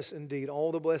blessedness indeed,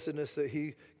 all the blessedness that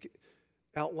He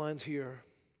outlines here.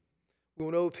 We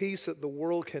will know a peace that the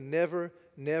world can never,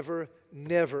 never,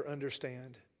 never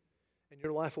understand. And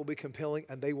your life will be compelling,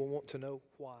 and they will want to know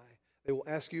why. They will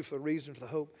ask you for the reason for the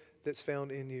hope that's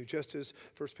found in you, just as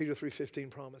 1 Peter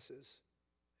 3:15 promises.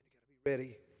 You've got to be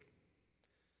ready.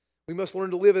 We must learn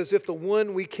to live as if the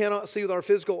one we cannot see with our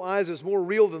physical eyes is more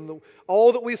real than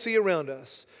all that we see around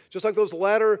us. Just like those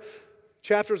latter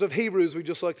chapters of Hebrews we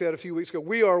just looked at a few weeks ago.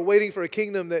 We are waiting for a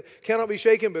kingdom that cannot be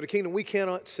shaken, but a kingdom we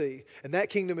cannot see. And that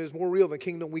kingdom is more real than the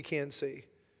kingdom we can see.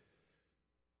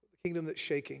 The kingdom that's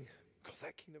shaking, because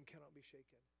that kingdom cannot be shaken.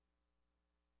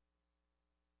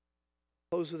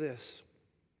 Close with this.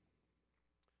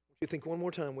 I want you to think one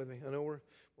more time with me. I know we're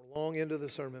long into the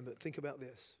sermon, but think about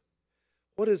this.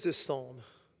 What is this psalm?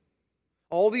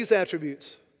 All these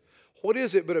attributes. What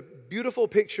is it but a beautiful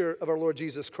picture of our Lord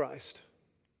Jesus Christ?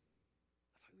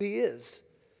 He is.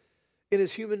 In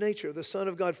His human nature, the Son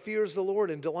of God fears the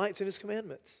Lord and delights in His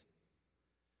commandments.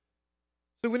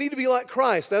 So we need to be like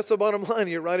Christ. That's the bottom line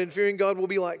here, right? In fearing God, we'll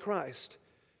be like Christ.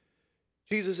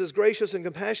 Jesus is gracious and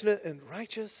compassionate and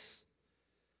righteous.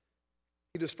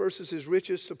 He disperses His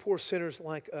riches to poor sinners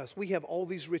like us. We have all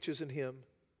these riches in Him,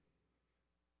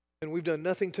 and we've done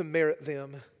nothing to merit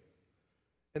them.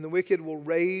 And the wicked will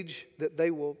rage that they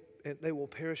will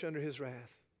perish under His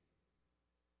wrath.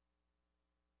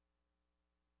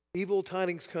 Evil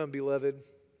tidings come, beloved.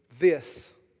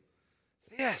 This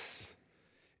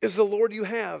is the Lord you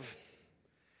have.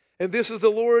 And this is the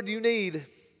Lord you need.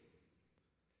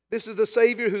 This is the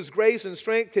Savior whose grace and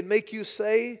strength can make you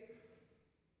say,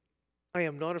 I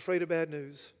am not afraid of bad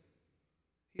news.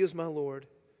 He is my Lord.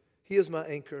 He is my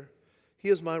anchor. He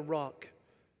is my rock.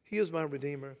 He is my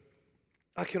Redeemer.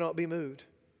 I cannot be moved.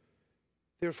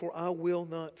 Therefore, I will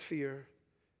not fear.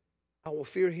 I will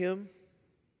fear Him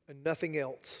and nothing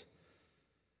else.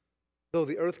 Though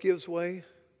the earth gives way,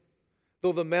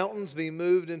 though the mountains be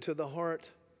moved into the heart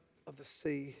of the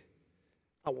sea,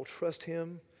 I will trust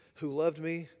Him who loved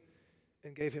me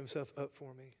and gave Himself up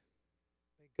for me.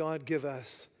 May God give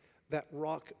us that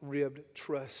rock-ribbed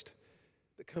trust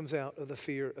that comes out of the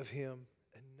fear of Him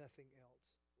and nothing else.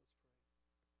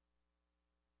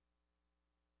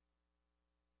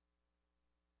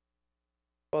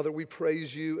 Father, we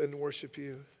praise you and worship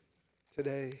you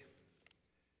today.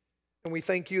 And we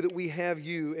thank you that we have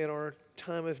you in our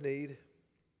time of need.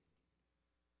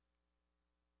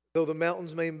 Though the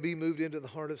mountains may be moved into the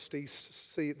heart of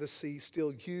the sea,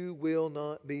 still you will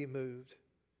not be moved.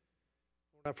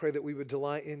 Lord, I pray that we would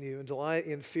delight in you and delight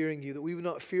in fearing you, that we would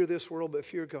not fear this world but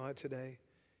fear God today.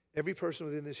 Every person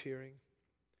within this hearing.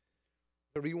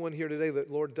 Everyone here today that,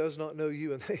 Lord, does not know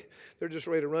you and they're just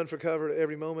ready to run for cover at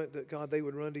every moment, that, God, they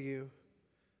would run to you.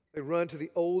 They run to the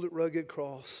old rugged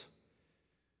cross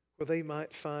where they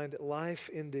might find life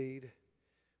indeed.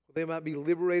 Where they might be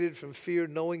liberated from fear,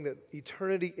 knowing that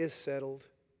eternity is settled.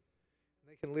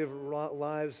 They can live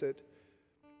lives that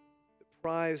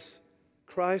prize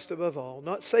Christ above all.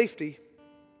 Not safety,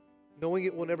 knowing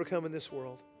it will never come in this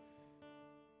world.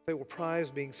 They will prize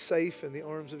being safe in the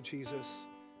arms of Jesus.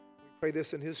 We pray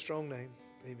this in his strong name.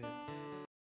 Amen.